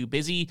imagine they're too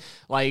busy.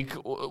 Like,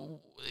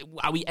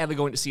 are we ever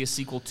going to see a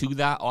sequel to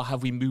that, or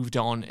have we moved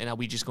on and are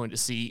we just going to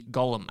see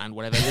Gollum and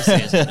whatever this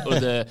is, and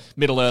other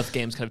Middle-earth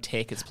games kind of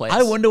take its place?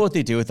 I wonder what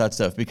they do with that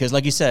stuff, because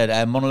like you said,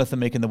 Monolith are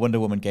making the Wonder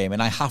Woman game,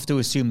 and I have to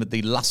assume that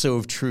the Lasso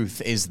of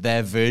Truth is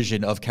their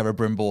version of Kara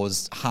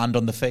Brimbore's hand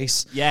on the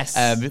face. Yes.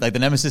 Like the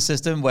Nemesis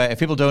system, where if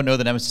people don't know,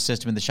 the Nemesis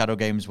system in the Shadow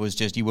games was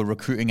just you were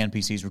recruiting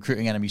NPCs,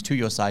 recruiting enemies to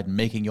your side, and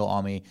making your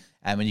army,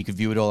 and you could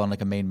view it all on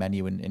like a main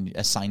menu and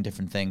assign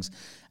different things.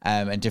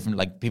 And different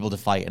like people to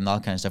fight and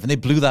that kind of stuff. And they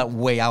blew that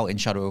way out in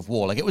Shadow of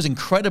War. Like, it was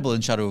incredible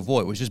in Shadow of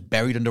War. It was just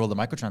buried under all the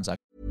microtransactions.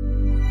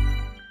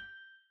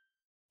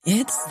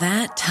 It's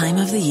that time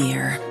of the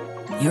year.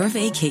 Your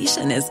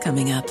vacation is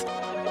coming up.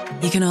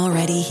 You can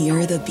already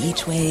hear the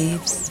beach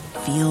waves,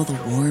 feel the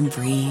warm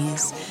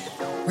breeze,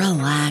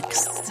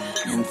 relax,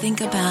 and think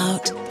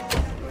about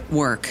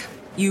work.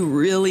 You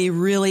really,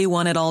 really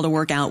want it all to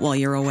work out while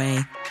you're away.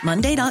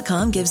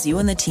 Monday.com gives you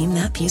and the team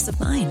that peace of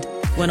mind.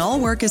 When all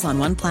work is on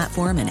one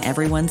platform and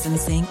everyone's in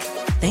sync,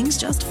 things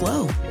just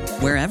flow.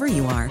 Wherever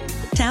you are,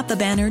 tap the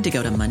banner to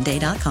go to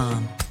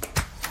Monday.com.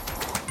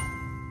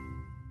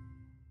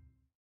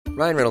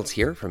 Ryan Reynolds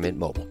here from Mint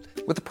Mobile.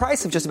 With the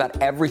price of just about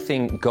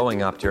everything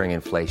going up during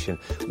inflation,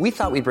 we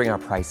thought we'd bring our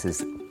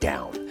prices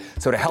down.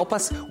 So to help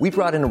us, we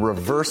brought in a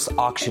reverse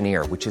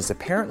auctioneer, which is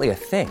apparently a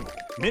thing.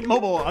 Mint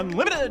Mobile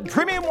Unlimited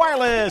Premium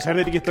Wireless. How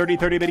to get 30,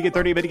 30, bit to get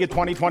 30, bit to get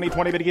 20, 20,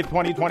 20, bit to get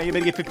 20, 20, bit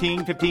to get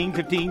 15, 15,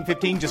 15,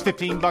 15, just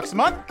 $15 a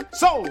month?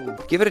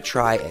 Sold! Give it a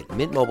try at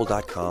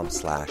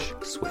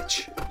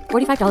mintmobile.com/switch.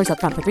 $45 up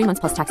front for 3 months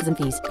plus taxes and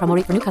fees. Promo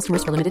rate for new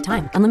customers for limited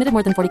time. Unlimited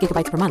more than 40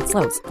 gigabytes per month.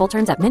 Slows full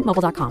terms at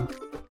mintmobile.com.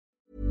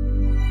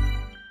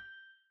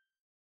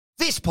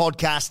 This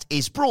podcast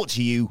is brought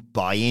to you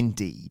by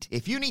Indeed.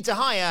 If you need to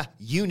hire,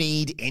 you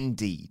need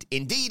Indeed.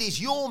 Indeed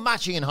is your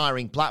matching and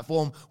hiring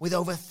platform with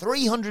over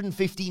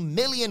 350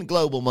 million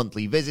global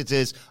monthly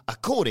visitors,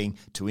 according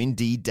to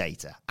Indeed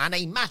data, and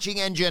a matching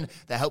engine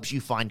that helps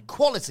you find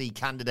quality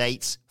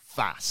candidates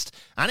fast.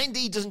 And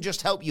Indeed doesn't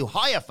just help you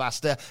hire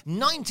faster.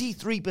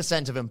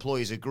 93% of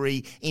employers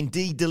agree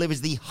Indeed delivers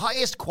the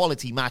highest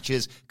quality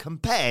matches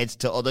compared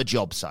to other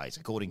job sites,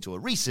 according to a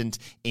recent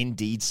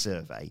Indeed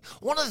survey.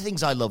 One of the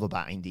things I love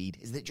about Indeed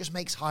is that it just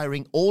makes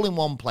hiring all in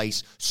one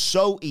place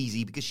so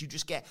easy because you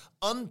just get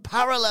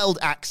unparalleled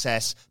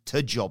access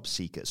to job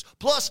seekers.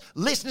 Plus,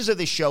 listeners of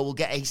this show will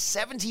get a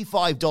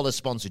 $75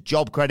 sponsored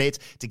job credit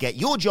to get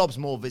your jobs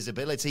more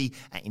visibility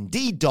at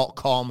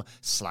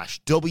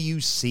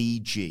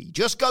Indeed.com/WCG.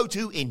 Just go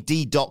to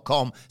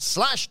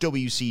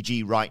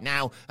Indeed.com/WCG right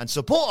now and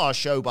support our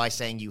show by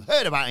saying you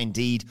heard about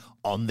Indeed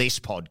on this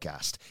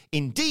podcast.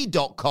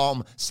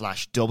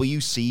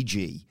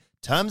 Indeed.com/WCG.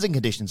 Terms and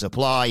conditions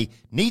apply.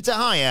 Need to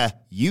hire?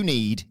 You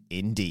need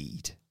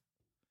Indeed.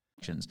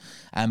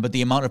 But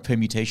the amount of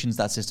permutations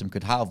that system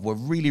could have were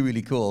really,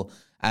 really cool.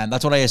 And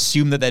that's what I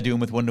assume that they're doing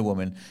with Wonder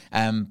Woman.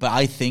 But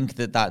I think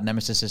that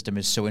Nemesis system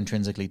is so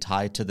intrinsically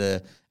tied to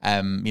the,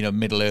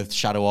 Middle-earth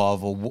Shadow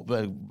of, or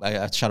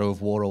Shadow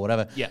of War or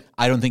whatever. Yeah.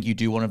 I don't think you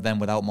do one of them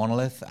without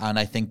Monolith. And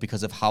I think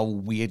because of how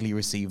weirdly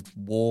received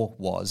War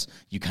was,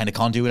 you kind of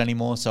can't do it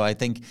anymore. So I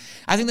think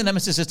the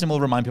Nemesis system will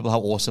remind people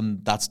how awesome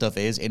that stuff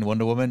is in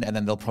Wonder Woman. And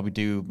then they'll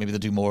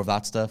do more of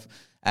that stuff.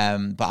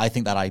 But I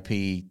think that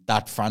IP,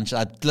 that franchise,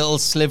 that little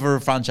sliver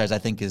of franchise, I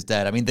think is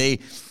dead. I mean, they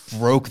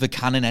broke the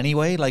canon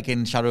anyway, like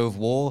in Shadow of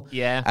War.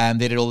 Yeah.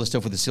 They did all the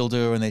stuff with the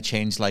Isildur, and they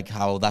changed like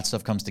how that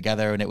stuff comes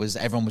together, and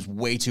everyone was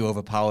way too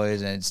overpowered,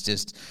 and it's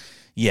just...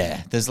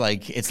 Yeah, it's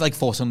like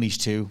Force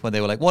Unleashed 2 when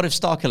they were like, what if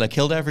Starkiller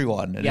killed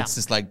everyone? And it's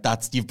just like,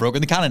 you've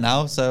broken the canon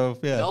now, so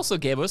yeah. They also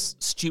gave us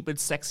stupid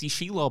sexy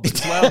Shelob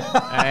as well.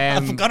 I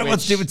forgot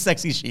about stupid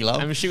sexy Shelob.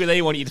 I'm sure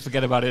they want you to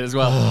forget about it as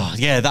well.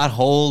 Yeah, that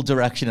whole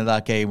direction of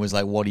that game was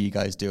like, what are you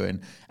guys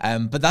doing?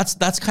 But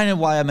that's kind of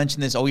why I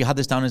mentioned this. You had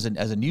this down as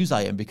a news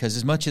item, because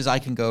as much as I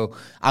can go,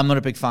 I'm not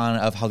a big fan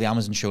of how the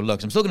Amazon show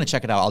looks. I'm still going to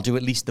check it out. I'll do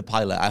at least the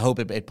pilot. I hope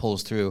it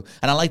pulls through.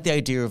 And I like the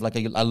idea of like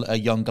a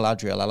young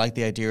Galadriel. I like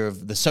the idea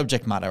of the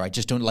subject matter. I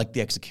just don't like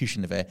the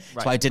execution of it.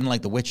 Right. So I didn't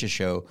like the Witcher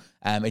show.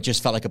 It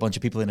just felt like a bunch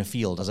of people in a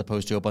field, as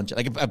opposed to a bunch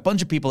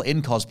of people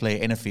in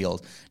cosplay in a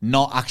field,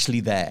 not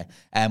actually there.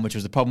 Which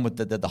was the problem with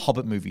the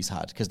Hobbit movies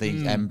had, because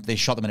they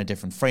shot them in a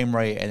different frame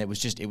rate, and it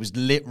was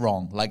lit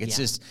wrong. Like it's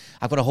just,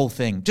 I've got a whole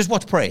thing. Just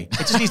watch Prey. It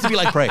just needs to be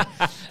like Prey,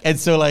 and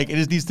so like it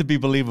just needs to be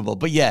believable.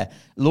 But yeah,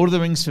 Lord of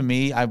the Rings for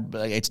me,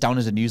 it's down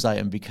as a news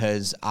item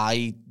because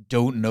I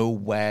don't know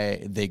where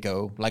they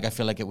go. Like, I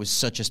feel like it was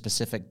such a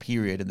specific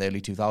period in the early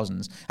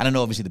 2000s. And I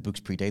know obviously the books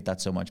predate that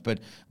so much, but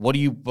do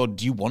you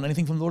want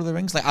anything from Lord of the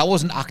Rings? Like, I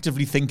wasn't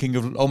actively thinking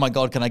of, oh my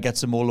God, can I get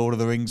some more Lord of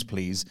the Rings,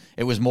 please?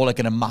 It was more like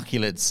an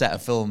immaculate set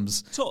of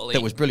films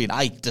that was brilliant.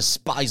 I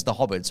despised The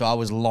Hobbit, so I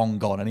was long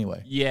gone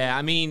anyway. Yeah,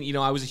 I mean,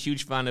 I was a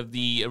huge fan of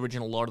the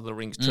original Lord of the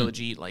Rings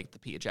trilogy, like the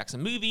Peter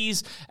Jackson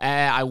movies.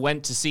 I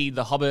went to see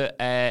The Hobbit,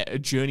 A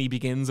Journey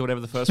Begins, or whatever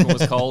the first one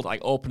was called,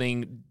 like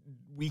opening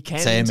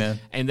weekend. Same, yeah.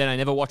 And then I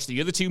never watched the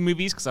other two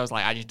movies because I was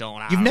like, I just don't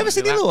want to. You've never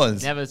seen the other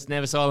ones?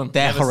 Never saw them.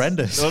 They're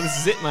horrendous. Well, this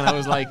is it, man. I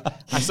was like,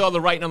 I saw the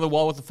writing on the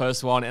wall with the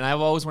first one, and I've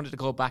always wanted to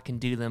go back and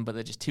do them, but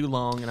they're just too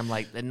long, and I'm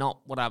like, they're not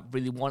what I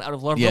really want out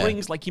of Lord of the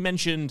Rings, like you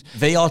mentioned.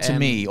 They are to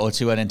me, or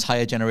to an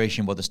entire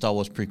generation, what the Star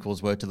Wars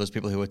prequels were to those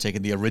people who were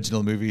taking the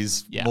original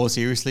movies more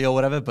seriously or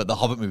whatever, but the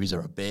Hobbit movies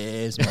are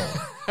abysmal.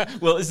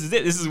 Well, this is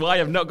it. This is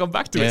why I've not gone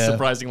back to it,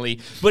 surprisingly.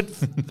 But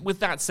with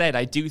that said,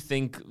 I do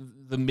think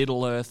the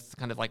Middle-earth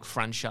kind of like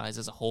franchise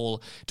as a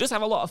whole does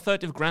have a lot of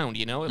fertile ground,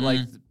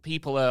 Like,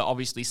 people are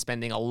obviously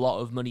spending a lot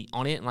of money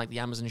on it, and like the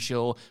Amazon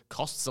show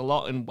costs a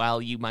lot, and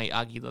while you might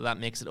argue that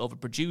makes it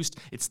overproduced,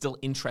 it's still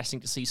interesting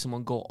to see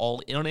someone go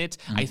all in on it.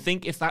 I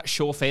think if that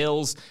show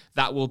fails,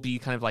 that will be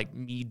kind of like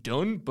me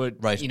done,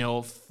 but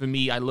for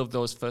me, I love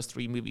those first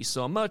three movies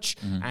so much,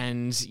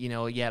 and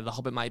The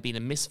Hobbit might be in a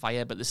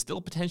misfire, but there's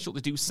still potential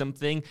to do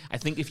something. I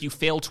think if you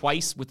fail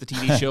twice with the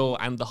TV show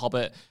and The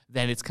Hobbit,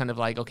 then it's kind of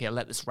like, okay, I'll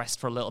let this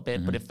rest for a little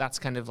bit, but if that's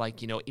kind of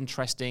like,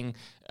 interesting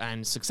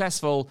and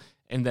successful,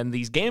 and then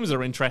these games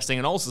are interesting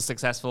and also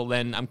successful,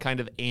 then I'm kind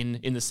of in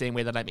the same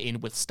way that I'm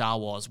in with Star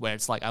Wars, where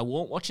it's like I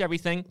won't watch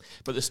everything,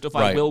 but the stuff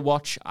I will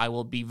watch, I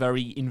will be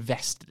very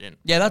invested in.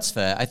 Yeah, that's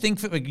fair. I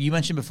think you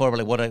mentioned before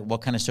about like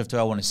what kind of stuff do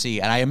I want to see,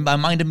 and my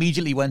mind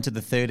immediately went to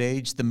the Third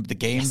Age, the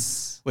game,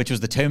 which was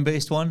the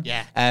turn-based one.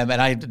 Yeah. And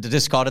I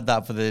discarded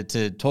that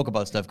to talk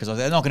about stuff because I was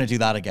like, they're not going to do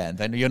that again.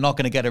 Then you're not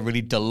going to get a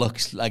really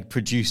deluxe, like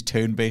produced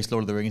turn-based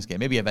Lord of the Rings game.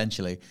 Maybe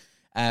eventually.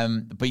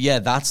 But yeah,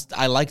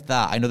 I like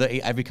that. I know that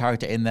every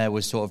character in there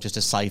was sort of just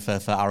a cipher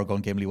for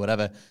Aragorn, Gimli,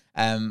 whatever.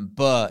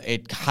 But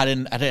it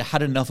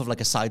had enough of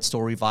like a side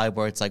story vibe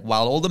where it's like,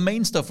 while all the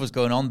main stuff was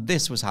going on,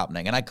 this was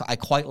happening, and I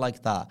quite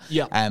like that.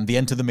 Yeah. The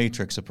Enter the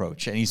Matrix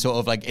approach, and you sort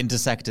of like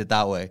intersect it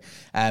that way.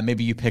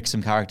 Maybe you pick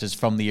some characters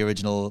from the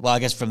original, well, I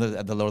guess from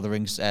the Lord of the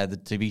Rings, the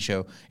TV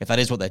show, if that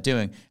is what they're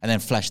doing, and then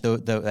flesh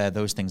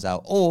those things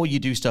out, or you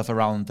do stuff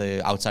around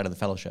the outside of the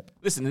Fellowship.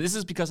 Listen, this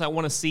is because I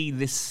want to see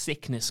this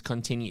sickness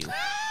continue,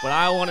 but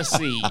I want to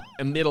see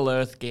a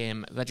Middle-earth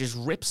game that just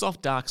rips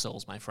off Dark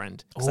Souls, my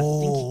friend. Because I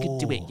think you could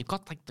do it. You've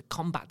got like the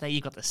combat there,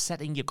 you've got the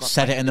setting, you've got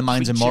set it in the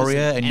Mines of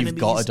Moria, and you've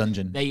got a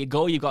dungeon. There you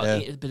go. You've got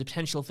the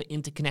potential for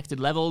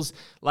interconnected levels.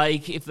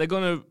 Like if they're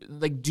gonna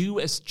like do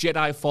a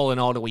Jedi Fallen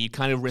Order where you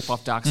kind of rip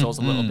off Dark Souls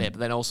a little bit, but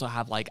then also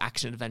have like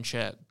action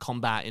adventure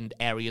combat and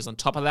areas on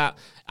top of that,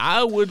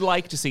 I would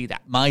like to see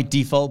that. My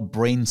default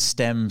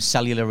brainstem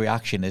cellular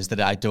reaction is that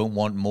I don't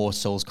want more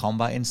Souls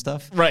combat and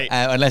stuff, right?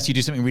 Unless you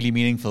do something really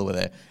meaningful with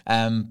it.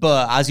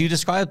 But as you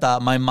described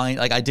that, my mind,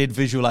 like I did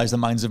visualize the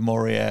Mines of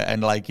Moria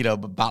and like, you know,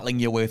 battling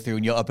your way through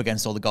and you're up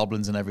against all the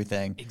goblins and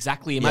everything.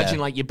 Exactly. Imagine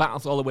like you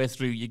battle all the way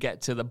through, you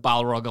get to the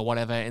Balrog or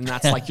whatever, and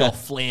that's like your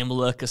Flame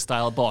Lurker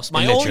style boss.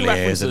 My only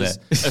references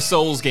are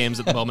Souls games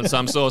at the moment, so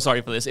I'm so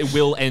sorry for this. It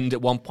will end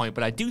at one point,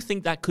 but I do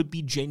think that could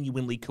be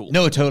genuinely cool.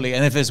 No, totally.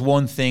 And if there's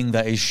one thing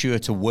that is sure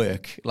to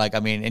work, like, I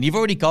mean, and you've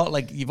already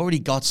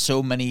got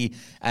so many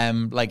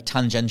like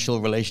tangential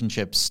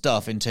relationship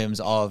stuff in terms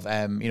of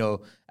you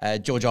know,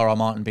 George R.R.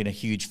 Martin being a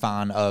huge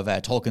fan of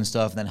Tolkien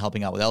stuff and then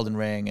helping out with Elden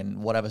Ring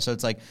and whatever. So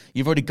it's like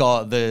you've already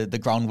got the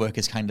groundwork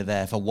is kind of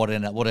there for what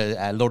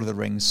a Lord of the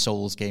Rings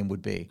Souls game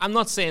would be. I'm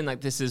not saying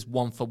like this is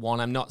one for one.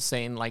 I'm not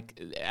saying like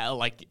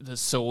the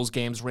Souls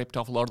games ripped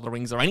off Lord of the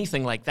Rings or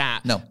anything like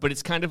that. No. But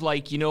it's kind of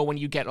like, you know, when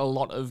you get a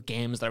lot of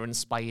games that are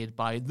inspired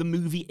by the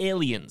movie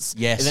Aliens.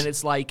 Yes. And then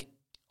it's like,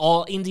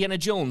 or Indiana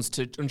Jones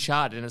to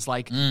Uncharted, and it's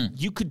like,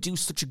 you could do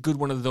such a good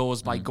one of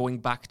those by going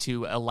back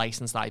to a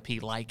licensed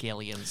IP like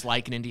Aliens,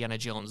 like an Indiana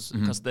Jones,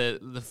 because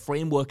the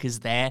framework is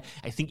there.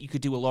 I think you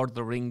could do a Lord of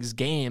the Rings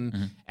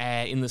game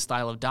in the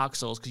style of Dark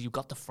Souls, because you've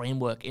got the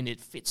framework, and it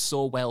fits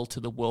so well to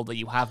the world that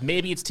you have.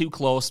 Maybe it's too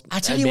close, I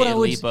tell you what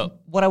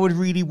I would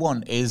really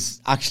want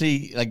is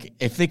actually, like,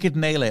 if they could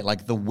nail it,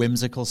 like, the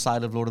whimsical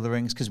side of Lord of the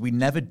Rings, because we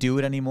never do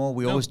it anymore.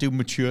 We always do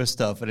mature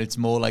stuff, and it's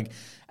more like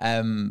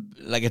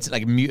it's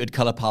like muted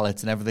color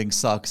palettes and everything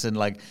sucks and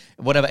like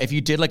whatever. If you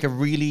did like a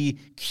really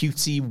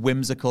cutesy,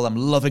 whimsical, I'm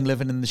loving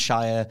living in the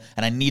Shire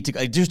and I need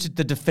to just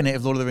the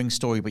definitive Lord of the Rings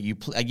story, but you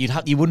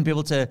wouldn't be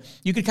able to.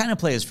 You could kind of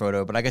play as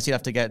Frodo, but I guess you'd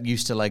have to get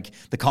used to like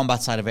the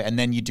combat side of it, and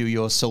then you do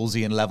your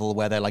Soulsian level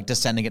where they're like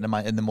descending in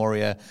the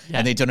Moria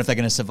and they don't know if they're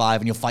going to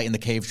survive, and you're fighting the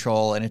cave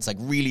troll, and it's like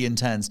really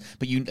intense.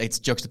 But it's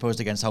juxtaposed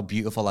against how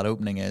beautiful that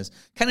opening is.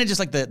 Kind of just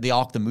like the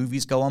arc the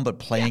movies go on, but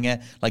playing it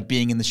like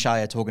being in the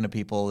Shire, talking to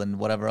people and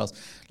whatever else.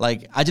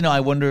 Like, I don't know, I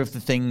wonder if the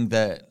thing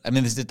that, I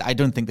mean, I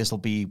don't think this will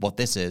be what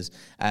this is,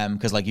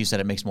 because like you said,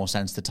 it makes more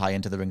sense to tie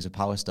into the Rings of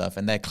Power stuff,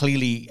 and they're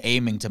clearly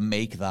aiming to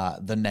make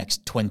that the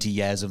next 20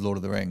 years of Lord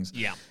of the Rings.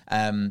 Yeah.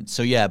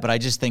 So yeah, but I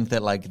just think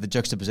that like the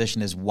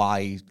juxtaposition is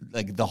why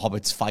like the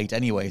hobbits fight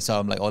anyway. So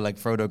I'm like, like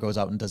Frodo goes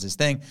out and does his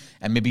thing,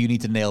 and maybe you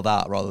need to nail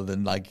that rather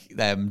than like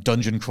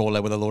dungeon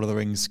crawler with a Lord of the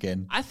Rings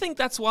skin. I think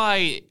that's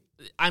why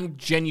I'm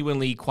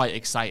genuinely quite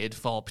excited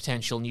for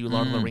potential new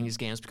Lord of the Rings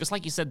games, because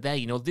like you said there,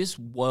 you know, this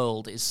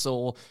world is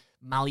so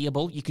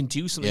malleable. You can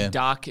do something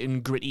dark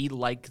and gritty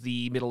like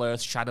the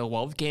Middle-earth Shadow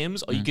of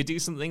games, or you could do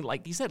something,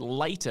 like you said,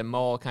 lighter,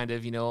 more kind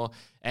of, you know,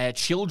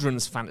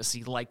 children's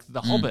fantasy like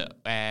The Hobbit.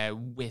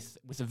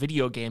 With a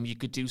video game, you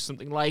could do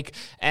something like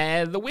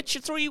The Witcher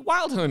 3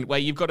 Wild Hunt, where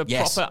you've got a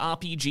proper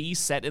RPG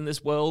set in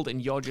this world,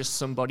 and you're just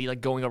somebody like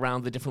going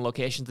around the different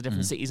locations, the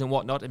different cities and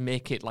whatnot, and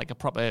make it like a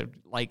proper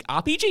like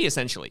RPG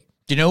essentially.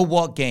 Do you know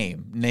what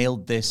game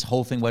nailed this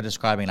whole thing we're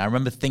describing? I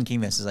remember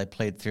thinking this as I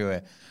played through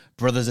it.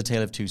 Brothers: A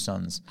Tale of Two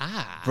Sons.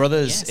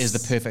 Brothers is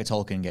the perfect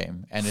Tolkien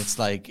game, and it's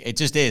like, it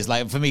just is.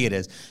 Like, for me, it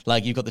is.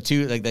 Like, you've got the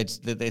two, like,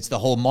 it's the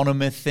whole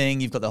monomyth thing.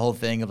 You've got the whole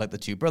thing of like the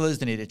two brothers.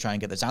 They need to try and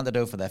get this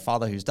antidote for their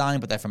father who's dying,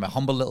 but they're from a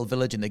humble little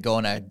village, and they go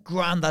on a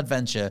grand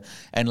adventure.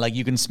 And like,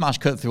 you can smash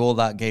cut through all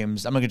that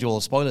games. I'm not gonna do all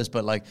the spoilers,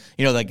 but like,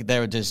 you know, like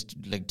they're just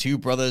like two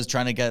brothers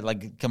trying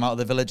to come out of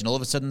the village, and all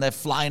of a sudden they're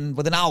flying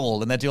with an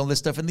owl, and they're doing all this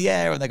stuff in the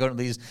air, and they're going to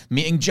these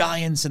meeting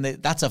giants, and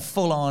that's a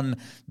full on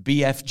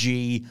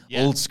BFG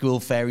old school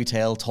fairy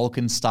tale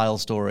Tolkien style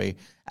story.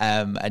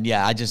 And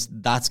yeah,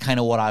 that's kind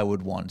of what I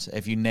would want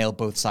if you nail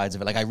both sides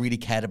of it. Like, I really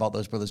cared about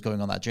those brothers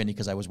going on that journey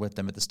because I was with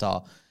them at the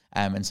start.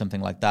 And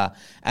something like that.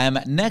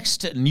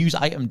 Next news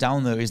item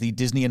down, though, is the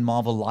Disney and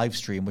Marvel live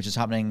stream, which is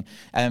happening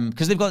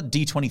because they've got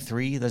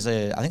D23.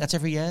 I think that's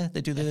every year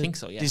they do the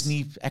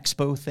Disney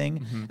Expo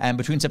thing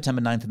between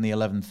September 9th and the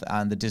 11th,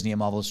 and the Disney and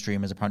Marvel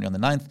stream is apparently on the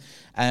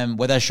 9th,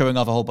 where they're showing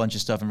off a whole bunch of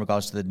stuff in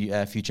regards to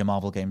the future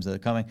Marvel games that are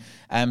coming.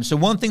 So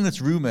one thing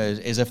that's rumored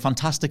is a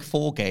Fantastic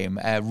Four game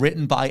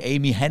written by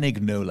Amy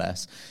Hennig, no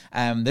less.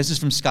 This is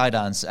from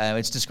Skydance.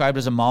 It's described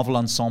as a Marvel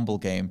ensemble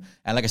game,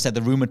 and like I said,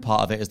 the rumored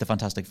part of it is the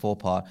Fantastic Four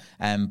part.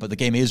 But the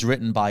game is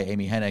written by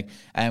Amy Hennig,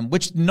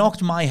 which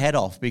knocked my head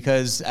off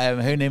because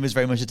her name is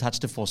very much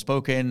attached to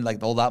Forspoken.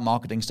 Like, all that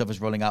marketing stuff is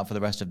rolling out for the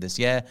rest of this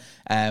year.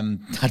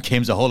 That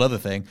game's a whole other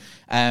thing.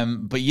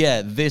 But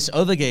yeah, this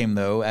other game,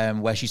 though,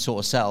 where she sort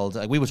of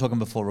settled, we were talking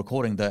before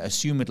recording that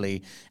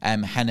assumedly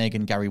Hennig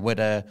and Gary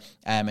Whitta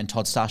and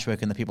Todd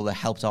Stashwick and the people that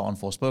helped out on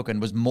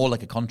Forspoken was more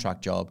like a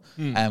contract job.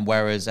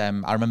 Whereas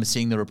I remember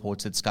seeing the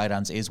reports that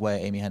Skydance is where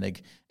Amy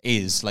Hennig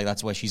is, like,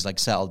 that's where she's like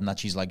settled, and that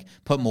she's like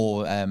put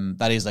more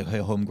that is like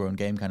her homegrown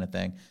game kind of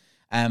thing.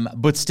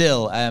 But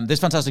still, this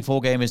Fantastic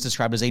Four game is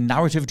described as a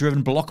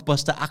narrative-driven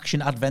blockbuster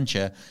action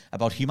adventure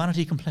about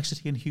humanity,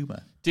 complexity, and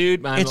humor.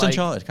 Dude, man, it's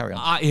Uncharted. Carry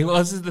on. Well,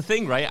 this is the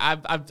thing, right?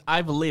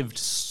 I've lived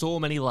so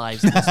many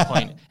lives at this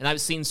point, and I've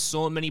seen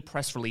so many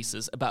press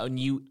releases about a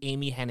new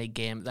Amy Hennig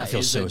game that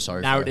is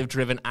a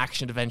narrative-driven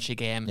action adventure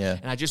game,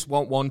 and I just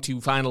want one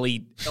to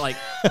finally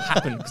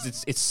happen,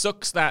 because it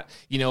sucks that,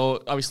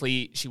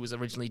 obviously she was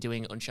originally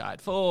doing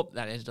Uncharted 4,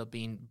 that ended up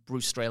being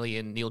Bruce Straley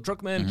and Neil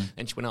Druckmann,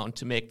 and she went on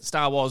to make the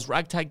Star Wars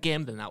Ragtag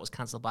game, then that was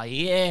cancelled by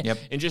EA,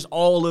 and just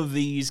all of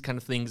these kind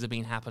of things have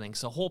been happening.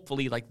 So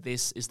hopefully,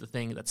 this is the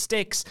thing that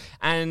sticks.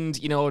 And,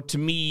 to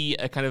me,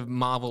 a kind of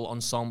Marvel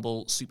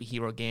ensemble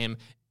superhero game,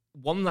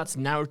 one that's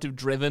narrative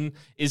driven,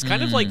 is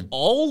kind of like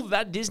all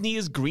that Disney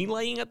is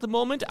greenlighting at the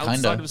moment.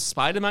 Outside of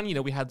Spider-Man,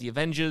 we had the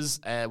Avengers,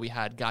 we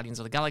had Guardians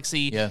of the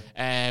Galaxy,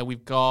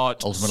 we've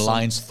got Ultimate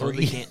Alliance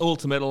 3.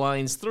 Ultimate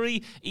Alliance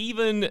 3,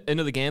 even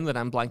another game that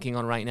I'm blanking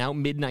on right now,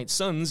 Midnight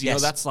Suns.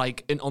 That's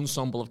like an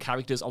ensemble of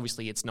characters.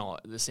 Obviously, it's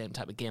not the same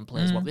type of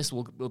gameplay as what this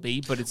will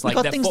be, but it's We've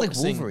got things like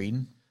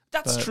Wolverine.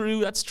 That's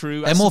true.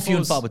 They're more few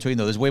and far between,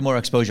 though. There's way more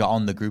exposure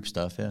on the group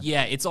stuff,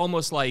 Yeah, it's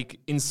almost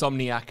like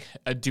Insomniac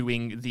are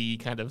doing the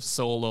kind of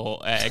solo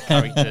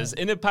characters.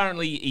 And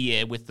apparently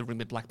EA with the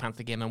rumored Black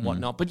Panther game and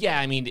whatnot. But yeah,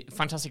 I mean,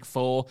 Fantastic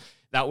Four,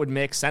 that would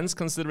make sense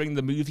considering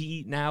the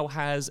movie now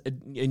has a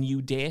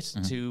new date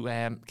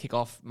to kick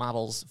off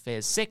Marvel's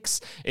Phase 6.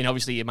 And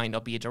obviously it might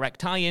not be a direct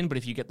tie-in, but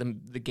if you get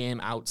the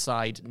game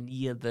outside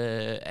near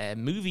the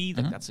movie,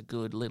 that's a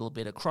good little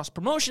bit of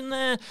cross-promotion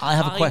there. I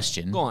have a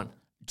question. Go on.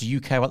 Do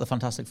you care about the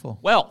Fantastic Four?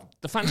 Well,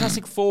 the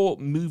Fantastic Four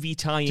movie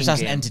tie-in just as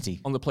an game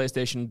entity on the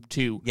PlayStation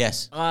 2.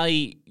 Yes.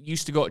 I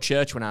used to go to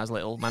church when I was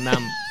little. My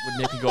mum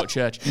would make me go to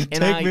church. And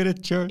Take me to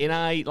church. And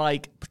I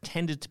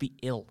pretended to be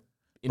ill.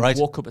 And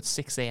woke up at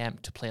 6 a.m.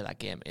 to play that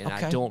game, and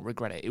I don't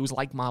regret it. It was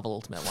like Marvel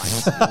Ultimate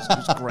Alliance. It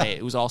was great.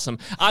 It was awesome.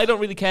 I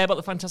don't really care about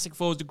the Fantastic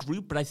Four as a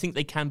group, but I think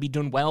they can be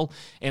done well,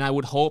 and I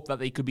would hope that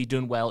they could be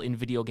done well in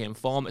video game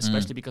form,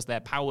 especially because their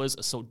powers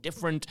are so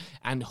different,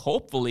 and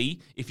hopefully,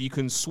 if you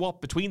can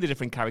swap between the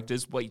different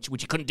characters, which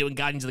you couldn't do in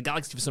Guardians of the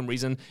Galaxy for some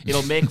reason,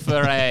 it'll make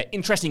for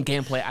interesting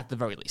gameplay at the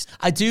very least.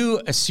 I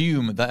do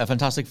assume that a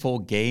Fantastic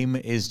Four game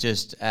is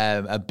just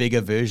a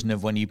bigger version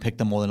of when you pick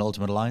them all in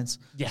Ultimate Alliance.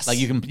 Yes. Like,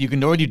 you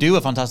can already do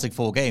a Fantastic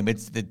Four game.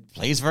 It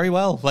plays very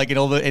well, like in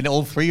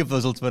all three of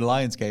those Ultimate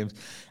Alliance games.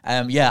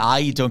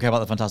 I don't care about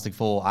the Fantastic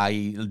Four.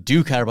 I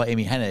do care about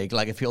Amy Hennig.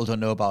 Like, if people don't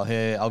know about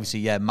her,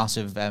 obviously,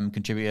 massive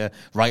contributor,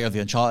 writer of the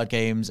Uncharted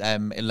games,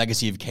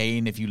 Legacy of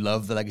Kain. If you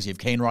love the Legacy of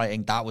Kain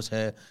writing, that was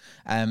her.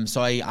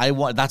 So I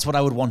want, that's what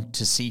I would want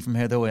to see from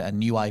her, though, a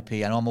new IP.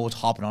 I know I'm always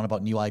hopping on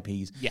about new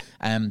IPs.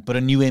 But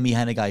a new Amy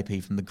Hennig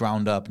IP from the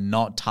ground up,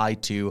 not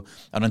tied to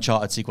an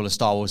Uncharted sequel, a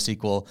Star Wars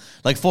sequel.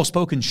 Like,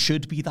 Forspoken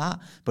should be that,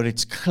 but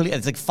it's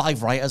clear, it's like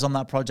 5 writers on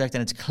that project,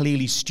 and it's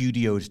clearly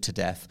studioed to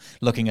death,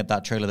 looking at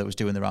that trailer that was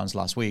doing the rounds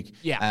last week.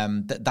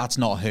 That's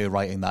not her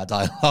writing that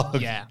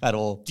dialogue at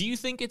all. Do you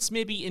think it's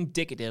maybe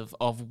indicative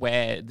of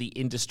where the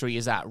industry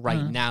is at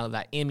right now,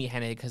 that Amy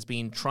Hennig has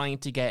been trying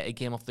to get a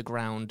game off the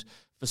ground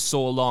for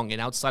so long, and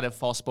outside of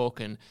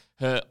Forspoken,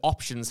 her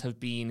options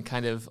have been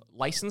kind of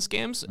licensed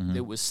games.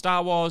 It was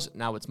Star Wars,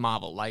 now it's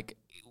Marvel. Like,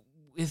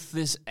 with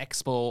this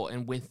expo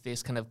and with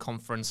this kind of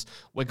conference,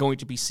 we're going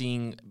to be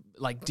seeing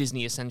like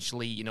Disney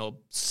essentially,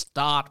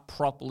 start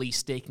properly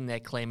staking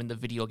their claim in the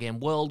video game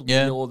world. We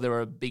know there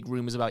are big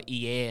rumors about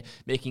EA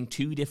making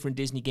 2 different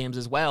Disney games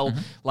as well.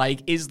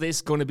 Like, is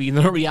this going to be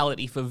the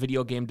reality for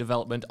video game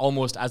development,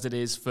 almost as it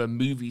is for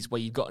movies,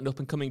 where you've got an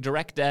up-and-coming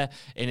director,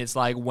 and it's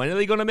like, when are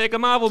they going to make a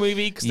Marvel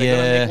movie? Because they're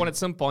going to make one at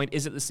some point.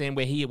 Is it the same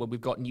way here, where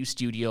we've got new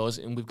studios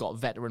and we've got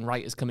veteran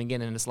writers coming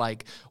in, and it's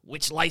like,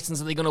 which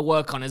license are they going to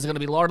work on? Is it going to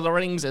be Lord of the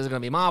Rings? Is it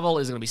going to be Marvel?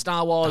 Is it going to be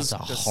Star Wars?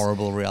 That's a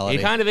horrible reality.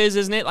 It kind of is,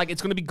 isn't it? Like,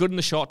 it's going to be good good in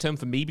the short term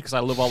for me because I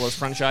love all those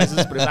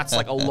franchises, but if that's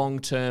like a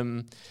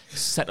long-term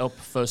setup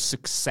for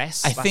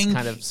success, that's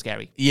kind of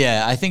scary.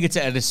 Yeah, I think it's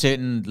at a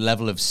certain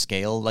level of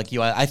scale. Like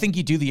I think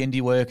you do the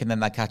indie work, and then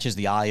that catches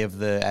the eye of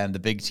the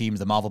big teams,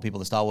 the Marvel people,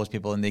 the Star Wars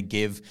people, and they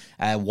give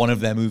one of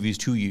their movies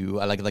to you,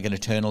 like an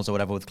Eternals or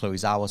whatever with Chloe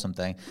Zhao or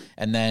something,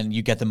 and then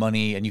you get the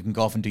money and you can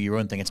go off and do your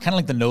own thing. It's kind of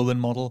like the Nolan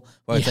model,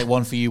 where it's like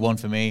one for you, one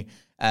for me,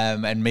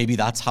 and maybe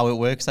that's how it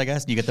works, I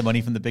guess. You get the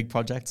money from the big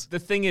projects. The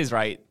thing is,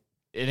 right,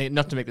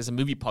 not to make this a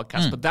movie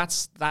podcast, but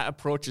that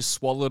approach has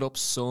swallowed up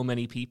so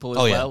many people as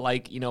well. Yeah.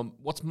 Like,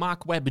 what's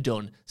Mark Webb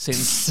done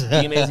since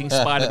the Amazing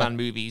Spider-Man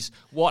movies?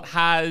 What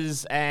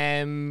has,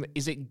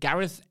 is it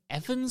Gareth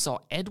Evans or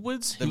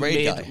Edwards who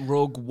made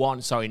Rogue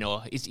One? Sorry,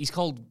 no, he's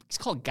called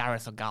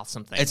Gareth or Garth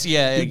something.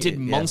 Who did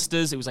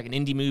Monsters? It was like an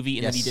indie movie,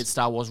 and then he did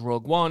Star Wars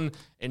Rogue One,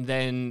 and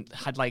then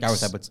had like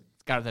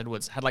Gareth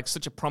Edwards had like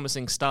such a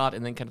promising start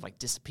and then kind of like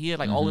disappeared.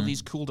 Like all of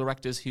these cool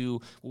directors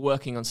who were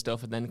working on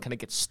stuff and then kind of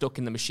get stuck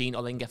in the machine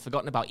or then get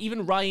forgotten about.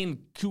 Even Ryan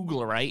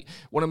Coogler, right?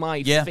 One of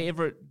my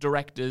favorite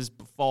directors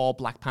before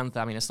Black Panther.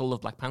 I mean, I still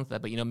love Black Panther,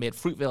 but made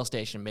Fruitvale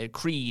Station, made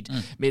Creed,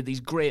 made these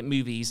great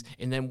movies,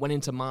 and then went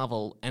into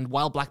Marvel. And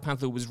while Black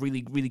Panther was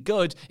really, really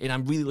good, and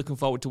I'm really looking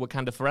forward to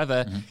Wakanda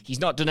Forever, he's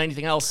not done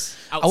anything else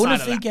outside I wonder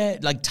if they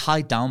get like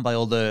tied down by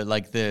all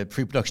the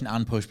pre-production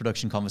and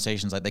post-production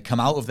conversations. Like they come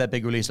out of their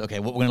big release, okay,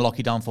 what we're going to lock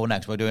you down for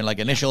next? We're doing like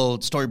initial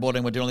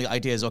storyboarding, we're doing all the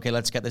ideas, okay,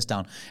 let's get this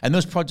down. And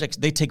those projects,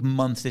 they take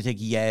months, they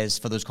take years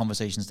for those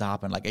conversations to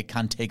happen. Like it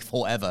can take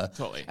forever.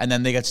 Totally. And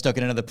then they get stuck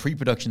in another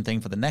pre-production thing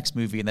for the next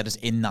movie, and they're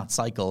just in that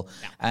cycle.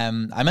 Yeah.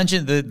 I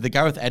mentioned the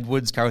Gareth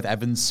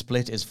Evans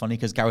split is funny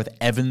because Gareth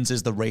Evans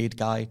is the Raid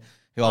guy,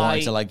 who I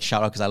wanted to like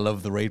shout out because I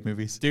love the Raid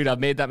movies. Dude, I've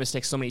made that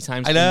mistake so many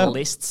times in the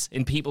lists,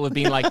 and people have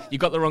been like, you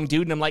got the wrong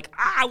dude, and I'm like,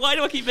 why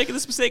do I keep making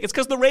this mistake? It's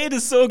because the Raid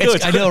is so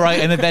good. I know, right?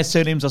 And their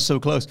surnames are so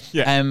close.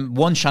 Yeah.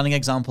 One shining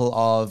example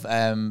of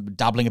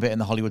dabbling a bit in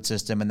the Hollywood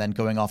system and then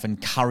going off and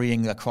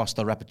carrying across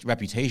the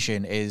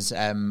reputation is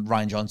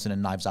Rian Johnson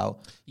and Knives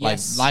Out.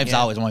 Yes. Like, Knives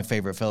Out is one of my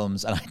favorite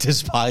films, and I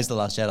despise The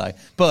Last Jedi.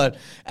 But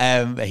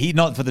he,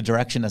 not for the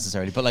direction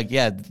necessarily, but like,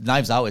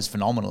 Knives Out is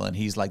phenomenal, and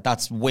he's like,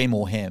 that's way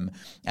more him.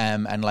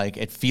 And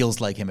like, it feels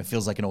like him. It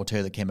feels like an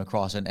auteur that came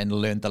across and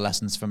learned the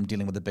lessons from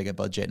dealing with a bigger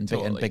budget and,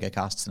 and bigger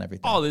casts and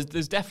everything. Oh,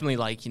 there's definitely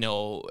like,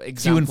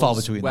 examples few and far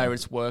between where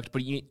it's worked.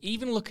 But you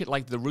even look at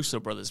like the Russo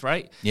brothers,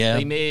 right? Yeah.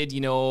 They made,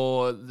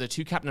 the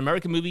 2 Captain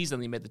America movies,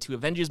 and they made the 2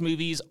 Avengers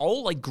movies,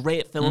 all like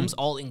great films,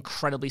 all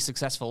incredibly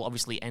successful.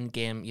 Obviously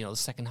Endgame, the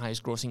second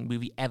highest grossing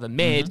movie ever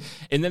made.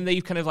 And then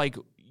they kind of like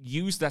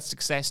used that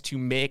success to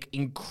make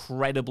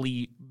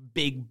incredibly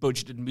big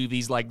budgeted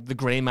movies like The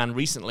Grey Man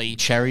recently.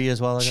 Cherry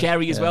as well.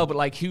 But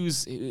like who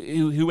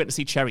went to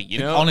see Cherry,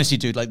 Honestly,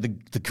 dude, like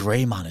the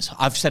Grey Man is,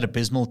 I've said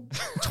abysmal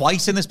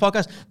twice in this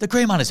podcast. The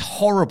Grey Man is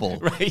horrible.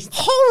 Right.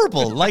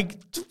 Horrible. Like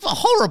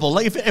horrible.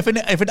 Like if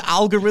an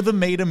algorithm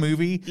made a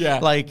movie,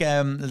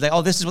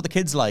 this is what the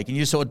kids like, and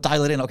you sort of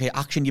dial it in, okay,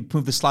 action, you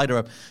move the slider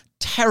up.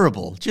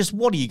 Terrible. Just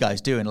what are you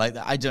guys doing? Like,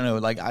 I don't know.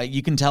 Like,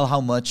 you can tell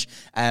how much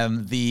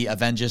the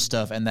Avengers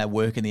stuff and their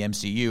work in the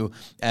MCU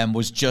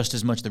was just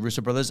as much the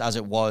Russo brothers as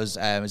it was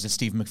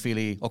Steve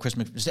McFeely or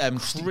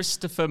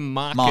Christopher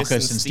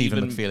Marcus and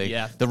Stephen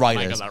McFeely, the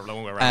writers.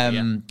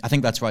 I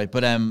think that's right.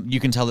 But you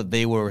can tell that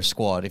they were a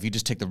squad. If you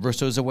just take the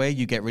Russos away,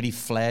 you get really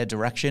flair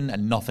direction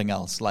and nothing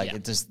else. Like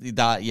it just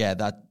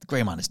that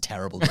Grey Man is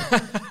terrible.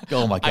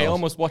 Oh my god! I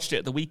almost watched it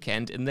at the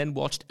weekend and then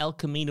watched El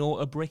Camino,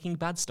 a Breaking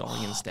Bad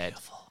story instead.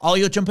 Beautiful. Oh,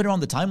 you're jumping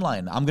around the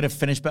timeline. I'm going to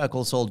finish Better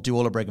Call Saul, do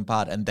all of Breaking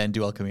Bad, and then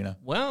do El Camino.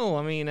 Well,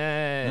 I mean,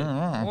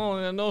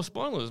 no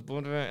spoilers,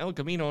 but El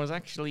Camino is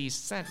actually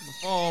set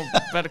before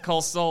Better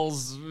Call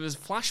Saul's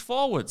flash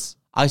forwards.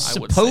 I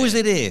suppose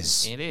it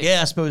is. It is.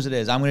 Yeah, I suppose it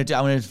is. I'm going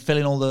to fill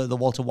in all the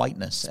Walter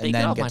Whiteness and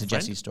then get to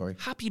Jesse's story.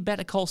 Happy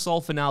Better Call Saul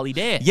finale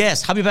day.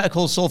 Yes, happy Better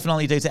Call Saul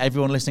finale day to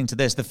everyone listening to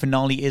this. The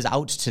finale is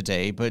out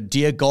today, but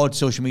dear God,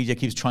 social media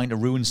keeps trying to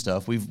ruin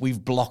stuff.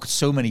 We've blocked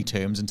so many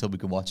terms until we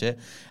can watch it.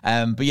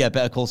 But yeah,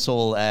 Better Call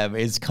Saul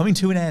is coming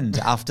to an end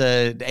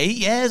after 8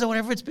 years or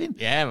whatever it's been.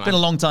 Yeah, man. It's been a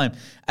long time.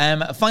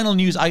 Final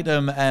news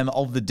item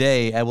of the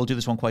day. We'll do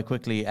this one quite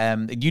quickly.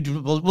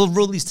 We'll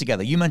roll these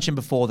together. You mentioned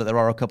before that there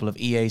are a couple of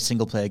EA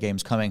single-player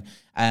games coming.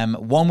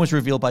 One was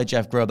revealed by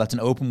Jeff Grubb. That's an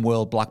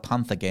open-world Black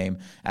Panther game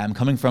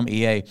coming from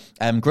EA.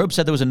 Grubb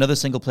said there was another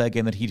single-player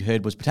game that he'd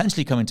heard was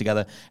potentially coming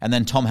together, and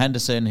then Tom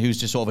Henderson, who's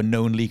just sort of a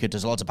known leaker,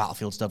 does lots of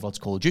Battlefield stuff, lots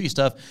of Call of Duty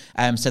stuff,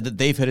 said that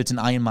they've heard it's an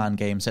Iron Man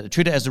game. Said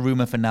treat it as a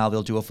rumor for now.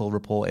 They'll do a full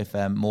report if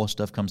more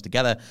stuff comes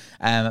together.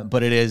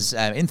 But it is,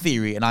 in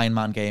theory, an Iron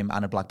Man game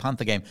and a Black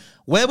Panther game.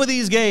 Where were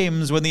these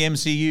games when the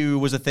MCU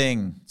was a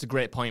thing? It's a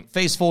great point.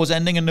 Phase 4's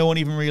ending and no one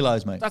even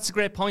realized, mate. That's a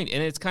great point.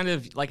 And it's kind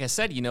of, like I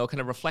said, kind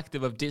of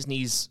reflective of Disney's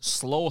Sony's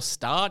slow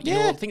start. You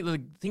know, think of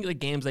the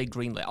games they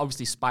greenlit.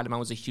 Obviously, Spider-Man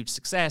was a huge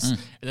success, and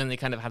then they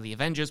kind of had the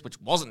Avengers, which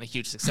wasn't a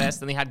huge success.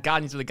 Then they had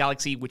Guardians of the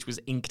Galaxy, which was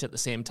inked at the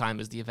same time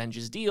as the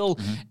Avengers deal,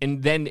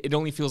 and then it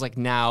only feels like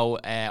now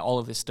all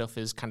of this stuff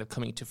is kind of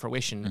coming to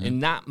fruition,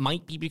 and that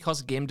might be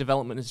because game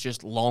development is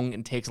just long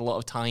and takes a lot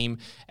of time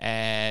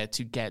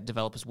to get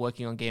developers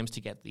working on games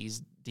to get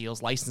these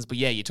deals licensed. But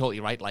yeah, you're totally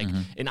right. Like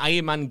an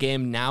Iron Man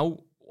game now,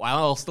 while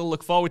I'll still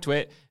look forward to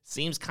it,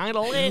 seems kind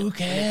of late. Who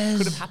cares? It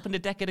could have happened a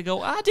decade ago.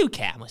 I do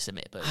care, I must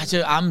admit. But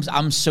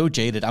I'm so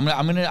jaded.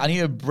 I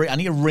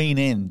need to rein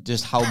in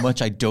just how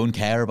much I don't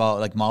care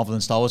about like Marvel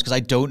and Star Wars, because I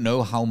don't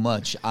know how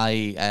much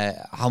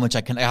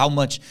how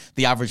much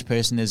the average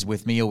person is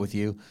with me or with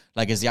you.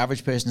 Like, is the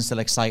average person still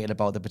excited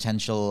about the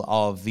potential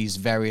of these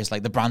various,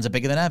 like, the brands are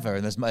bigger than ever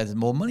and there's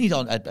more money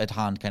at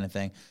hand kind of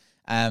thing.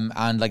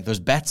 And like those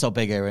bets are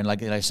bigger, and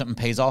like if something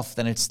pays off,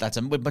 then that's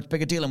a much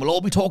bigger deal, and we'll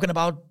all be talking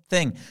about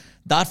thing.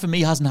 That for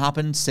me hasn't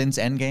happened since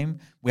Endgame.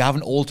 We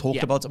haven't all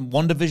talked about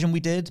WandaVision,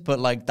 we did, but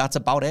like that's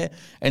about it.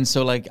 And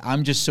so like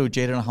I'm just so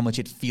jaded on how much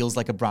it feels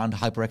like a brand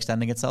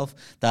hyperextending itself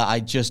that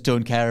I just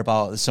don't care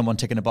about someone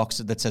ticking a box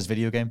that says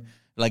video game.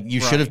 Like,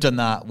 you should have done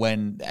that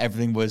when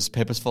everything was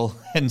purposeful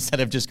instead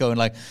of just going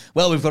like,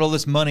 well, we've got all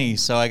this money,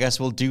 so I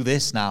guess we'll do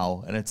this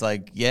now. And it's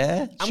like,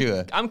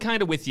 sure. I'm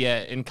kind of with you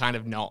and kind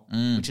of not,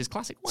 which is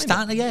classic.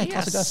 Standard,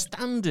 classic.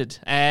 Standard.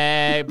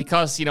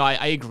 Because, you know,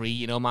 I agree,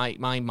 you know,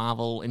 my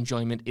Marvel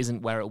enjoyment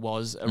isn't where it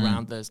was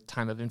around the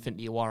time of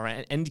Infinity War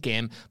or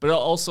Endgame, but it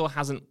also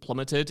hasn't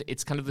plummeted.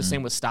 It's kind of the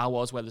same with Star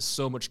Wars, where there's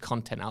so much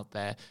content out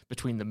there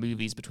between the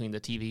movies, between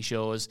the TV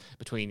shows,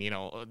 between, you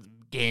know,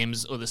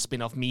 games or the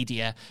spin-off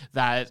media,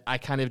 that I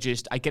kind of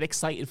just, I get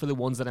excited for the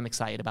ones that I'm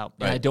excited about.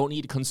 Right. And I don't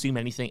need to consume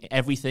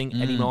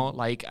everything anymore.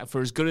 Like,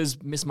 for as good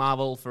as Miss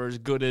Marvel, for as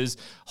good as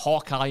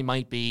Hawkeye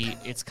might be,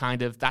 it's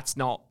kind of, that's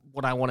not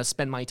what I want to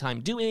spend my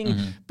time doing,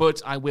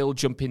 but I will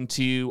jump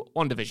into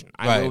WandaVision.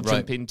 I will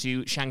jump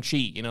into Shang-Chi,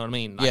 you know what I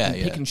mean? I can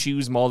pick and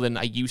choose more than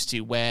I used to,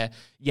 where,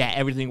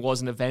 everything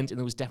was an event and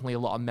there was definitely a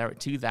lot of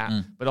merit to that.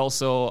 But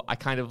also, I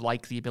kind of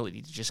like the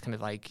ability to just kind of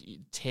like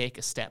take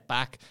a step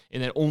back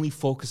and then only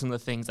focus on the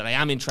things that I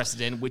am interested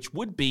in, which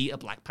would be a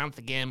Black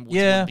Panther game,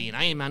 which would be an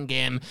Iron Man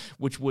game,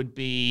 which would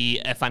be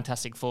a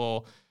Fantastic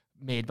Four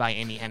made by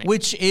Amy Hennig.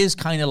 Which is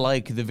kind of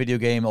like the video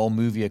game or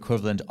movie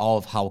equivalent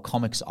of how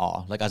comics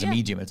are, like as a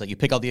medium. It's like you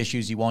pick out the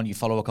issues you want, you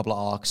follow a couple of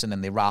arcs, and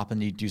then they wrap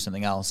and you do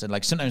something else. And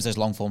like sometimes there's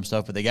long form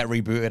stuff, but they get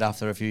rebooted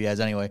after a few years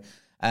anyway.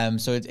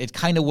 So it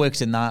kind of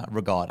works in that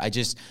regard. I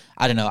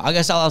don't know. I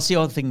guess I'll see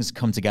how things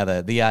come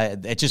together.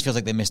 It just feels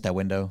like they missed their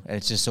window.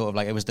 It's just sort of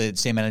like, it was the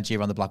same energy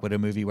around the Black Widow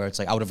movie, where it's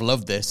like, I would have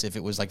loved this if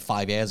it was like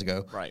 5 years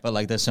ago. Right. But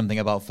like, there's something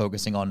about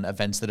focusing on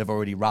events that have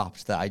already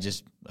wrapped that I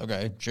just,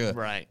 okay, sure.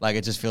 Right. Like,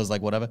 it just feels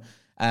like whatever.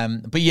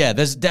 But yeah,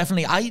 there's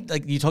definitely,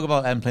 like you talk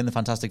about playing the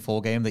Fantastic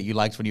Four game that you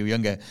liked when you were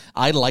younger.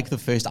 I like the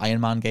first Iron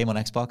Man game on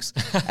Xbox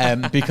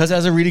because it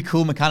has a really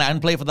cool mechanic. I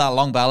didn't play it for that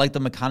long, but I like the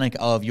mechanic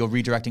of you're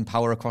redirecting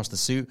power across the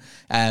suit,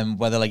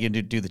 whether like you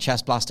do the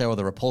chest blaster or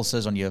the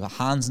repulsors on your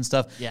hands and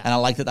stuff. Yeah. And I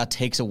like that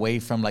takes away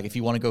from, like, if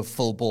you want to go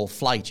full ball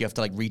flight, you have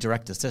to like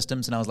redirect the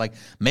systems. And I was like,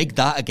 make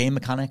that a game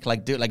mechanic,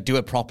 do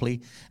it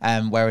properly,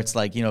 where it's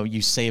like, you know,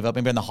 you save up,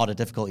 maybe in the harder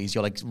difficulties,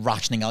 you're like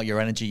rationing out your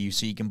energy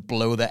so you can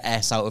blow the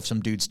S out of some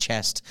dude's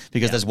chest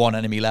because there's one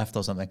enemy left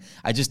or something.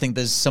 I just think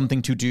there's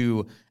something to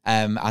do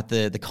at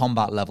the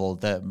combat level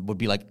that would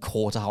be like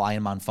core to how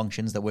Iron Man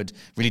functions, that would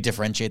really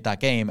differentiate that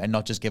game and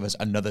not just give us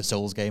another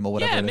Souls game or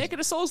whatever. Yeah, make it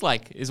a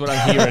Souls-like is what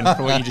I'm hearing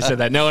from what you just said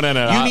there. No.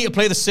 You need to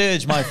play the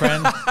Surge, my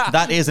friend.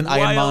 That is an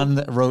Iron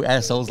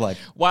Man Souls-like.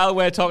 While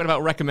we're talking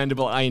about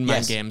recommendable Iron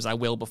Man games, I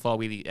will, before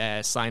we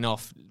sign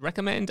off,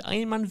 recommend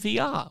Iron Man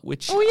VR,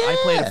 which I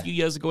played a few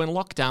years ago in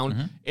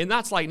lockdown. And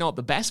that's like not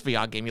the best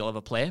VR game you'll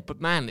ever play,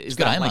 but man, is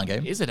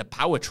it a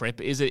power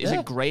trip? Is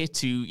it great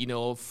to, you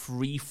know,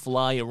 free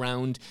fly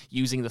around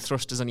using the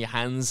thrusters on your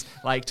hands?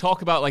 Like,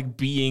 talk about like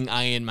being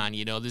Iron Man,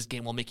 you know, this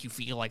game will make you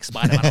feel like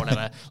Spider-Man or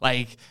whatever.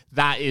 Like,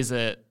 that is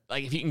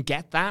like, if you can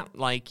get that,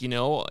 like, you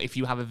know, if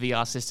you have a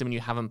VR system and you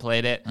haven't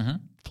played it,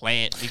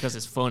 play it because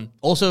it's fun.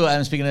 Also,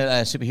 speaking of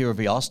superhero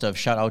VR stuff,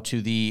 shout out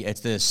to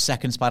it's the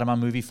second Spider-Man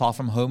movie, Far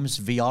From Home's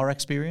VR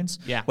experience.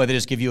 Yeah. Where they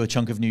just give you a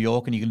chunk of New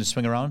York and you can just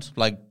swing around.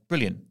 Like,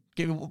 brilliant.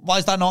 Why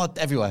is that not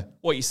everywhere?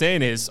 What you're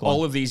saying is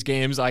all of these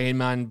games, Iron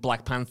Man,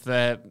 Black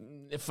Panther,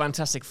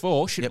 Fantastic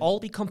Four, should all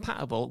be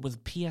compatible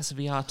with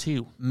PSVR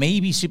 2.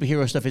 Maybe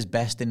superhero stuff is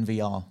best in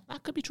VR.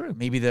 That could be true.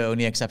 Maybe the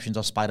only exceptions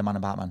are Spider-Man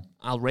and Batman.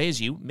 I'll raise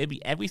you.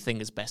 Maybe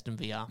everything is best in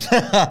VR.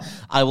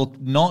 I will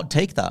not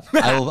take that.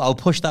 I'll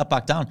push that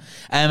back down.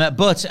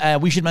 But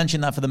we should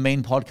mention that for the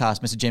main podcast,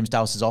 Mr. James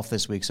Dowse is off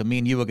this week, so me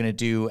and you are going to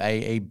do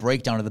a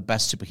breakdown of the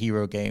best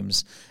superhero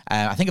games,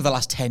 I think, of the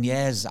last 10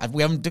 years.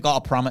 We haven't got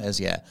our parameters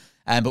yet.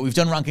 But we've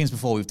done rankings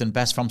before. We've done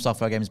best From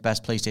Software games,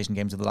 best PlayStation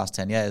games of the last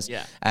 10 years.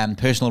 Yeah.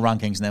 Personal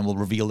rankings, and then we'll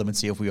reveal them and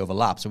see if we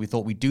overlap. So we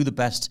thought we'd do the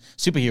best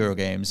superhero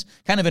games,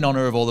 kind of in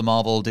honor of all the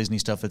Marvel, Disney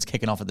stuff that's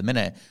kicking off at the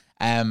minute,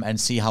 and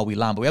see how we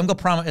land. But we haven't got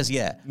parameters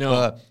yet. No.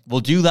 But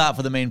we'll do that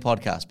for the main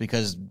podcast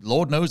because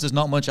Lord knows there's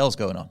not much else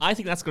going on. I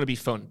think that's going to be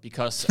fun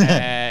because,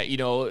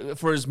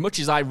 for as much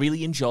as I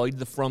really enjoyed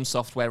the From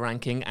Software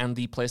ranking and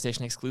the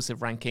PlayStation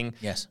exclusive ranking,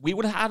 yes, we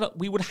would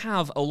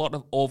have a lot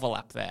of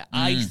overlap there.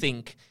 I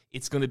think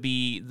it's going to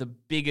be the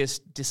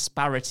biggest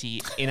disparity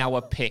in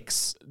our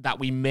picks that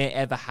we may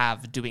ever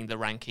have doing the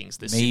rankings.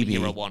 This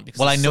superhero one.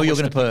 Well, I know you're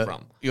going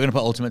to put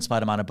Ultimate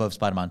Spider-Man above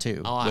Spider-Man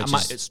 2.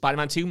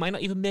 Spider-Man 2 might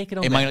not even make it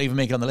on. It might not even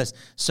make it on the list.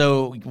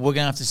 So we're going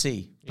to have to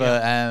see.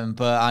 But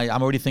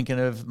I'm already thinking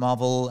of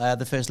Marvel,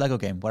 the first Lego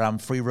game, where I'm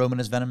free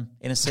roaming as Venom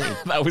in a city.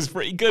 That was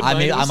pretty good. I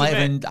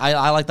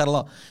like that a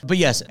lot. But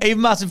yes, a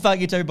massive thank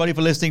you to everybody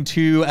for listening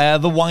to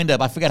the wind-up.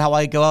 I forget how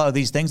I go out of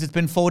these things. It's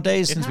been 4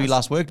 days since we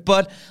last worked.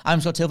 But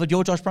I'm Scott Tilford,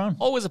 you're Josh Brown.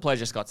 Always a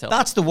pleasure, Scott Tilford.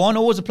 That's the one.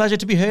 Always a pleasure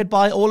to be heard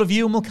by all of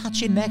you. And we'll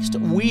catch you next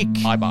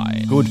week.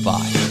 Bye-bye.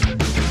 Goodbye.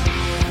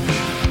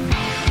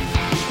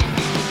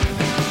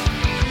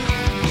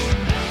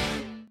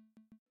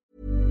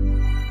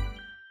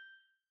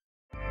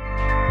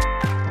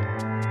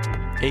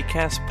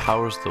 Acast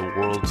powers the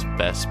world's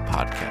best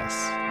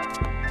podcasts.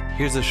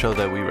 Here's a show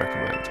that we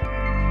recommend.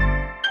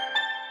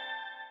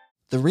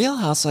 The Real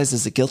Housewives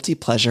is a guilty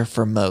pleasure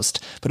for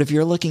most, but if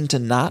you're looking to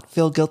not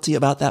feel guilty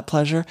about that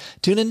pleasure,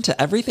 tune in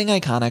to Everything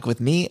Iconic with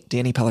me,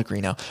 Danny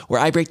Pellegrino, where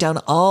I break down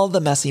all the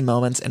messy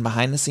moments and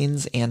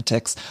behind-the-scenes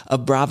antics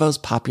of Bravo's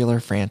popular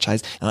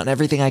franchise. And on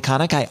Everything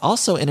Iconic, I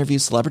also interview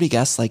celebrity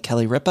guests like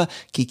Kelly Ripa,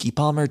 Keke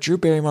Palmer, Drew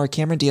Barrymore,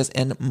 Cameron Diaz,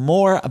 and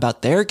more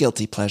about their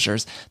guilty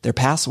pleasures, their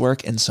past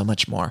work, and so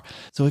much more.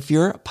 So if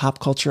you're pop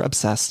culture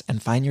obsessed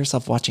and find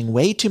yourself watching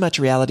way too much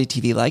reality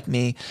TV like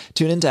me,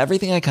 tune into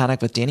Everything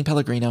Iconic with Danny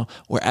Pellegrino,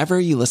 wherever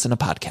you listen to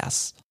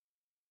podcasts.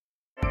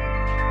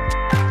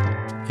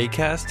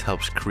 Acast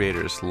helps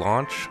creators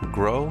launch,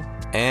 grow,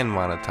 and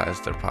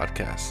monetize their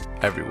podcasts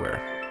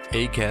everywhere.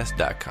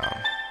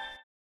 Acast.com.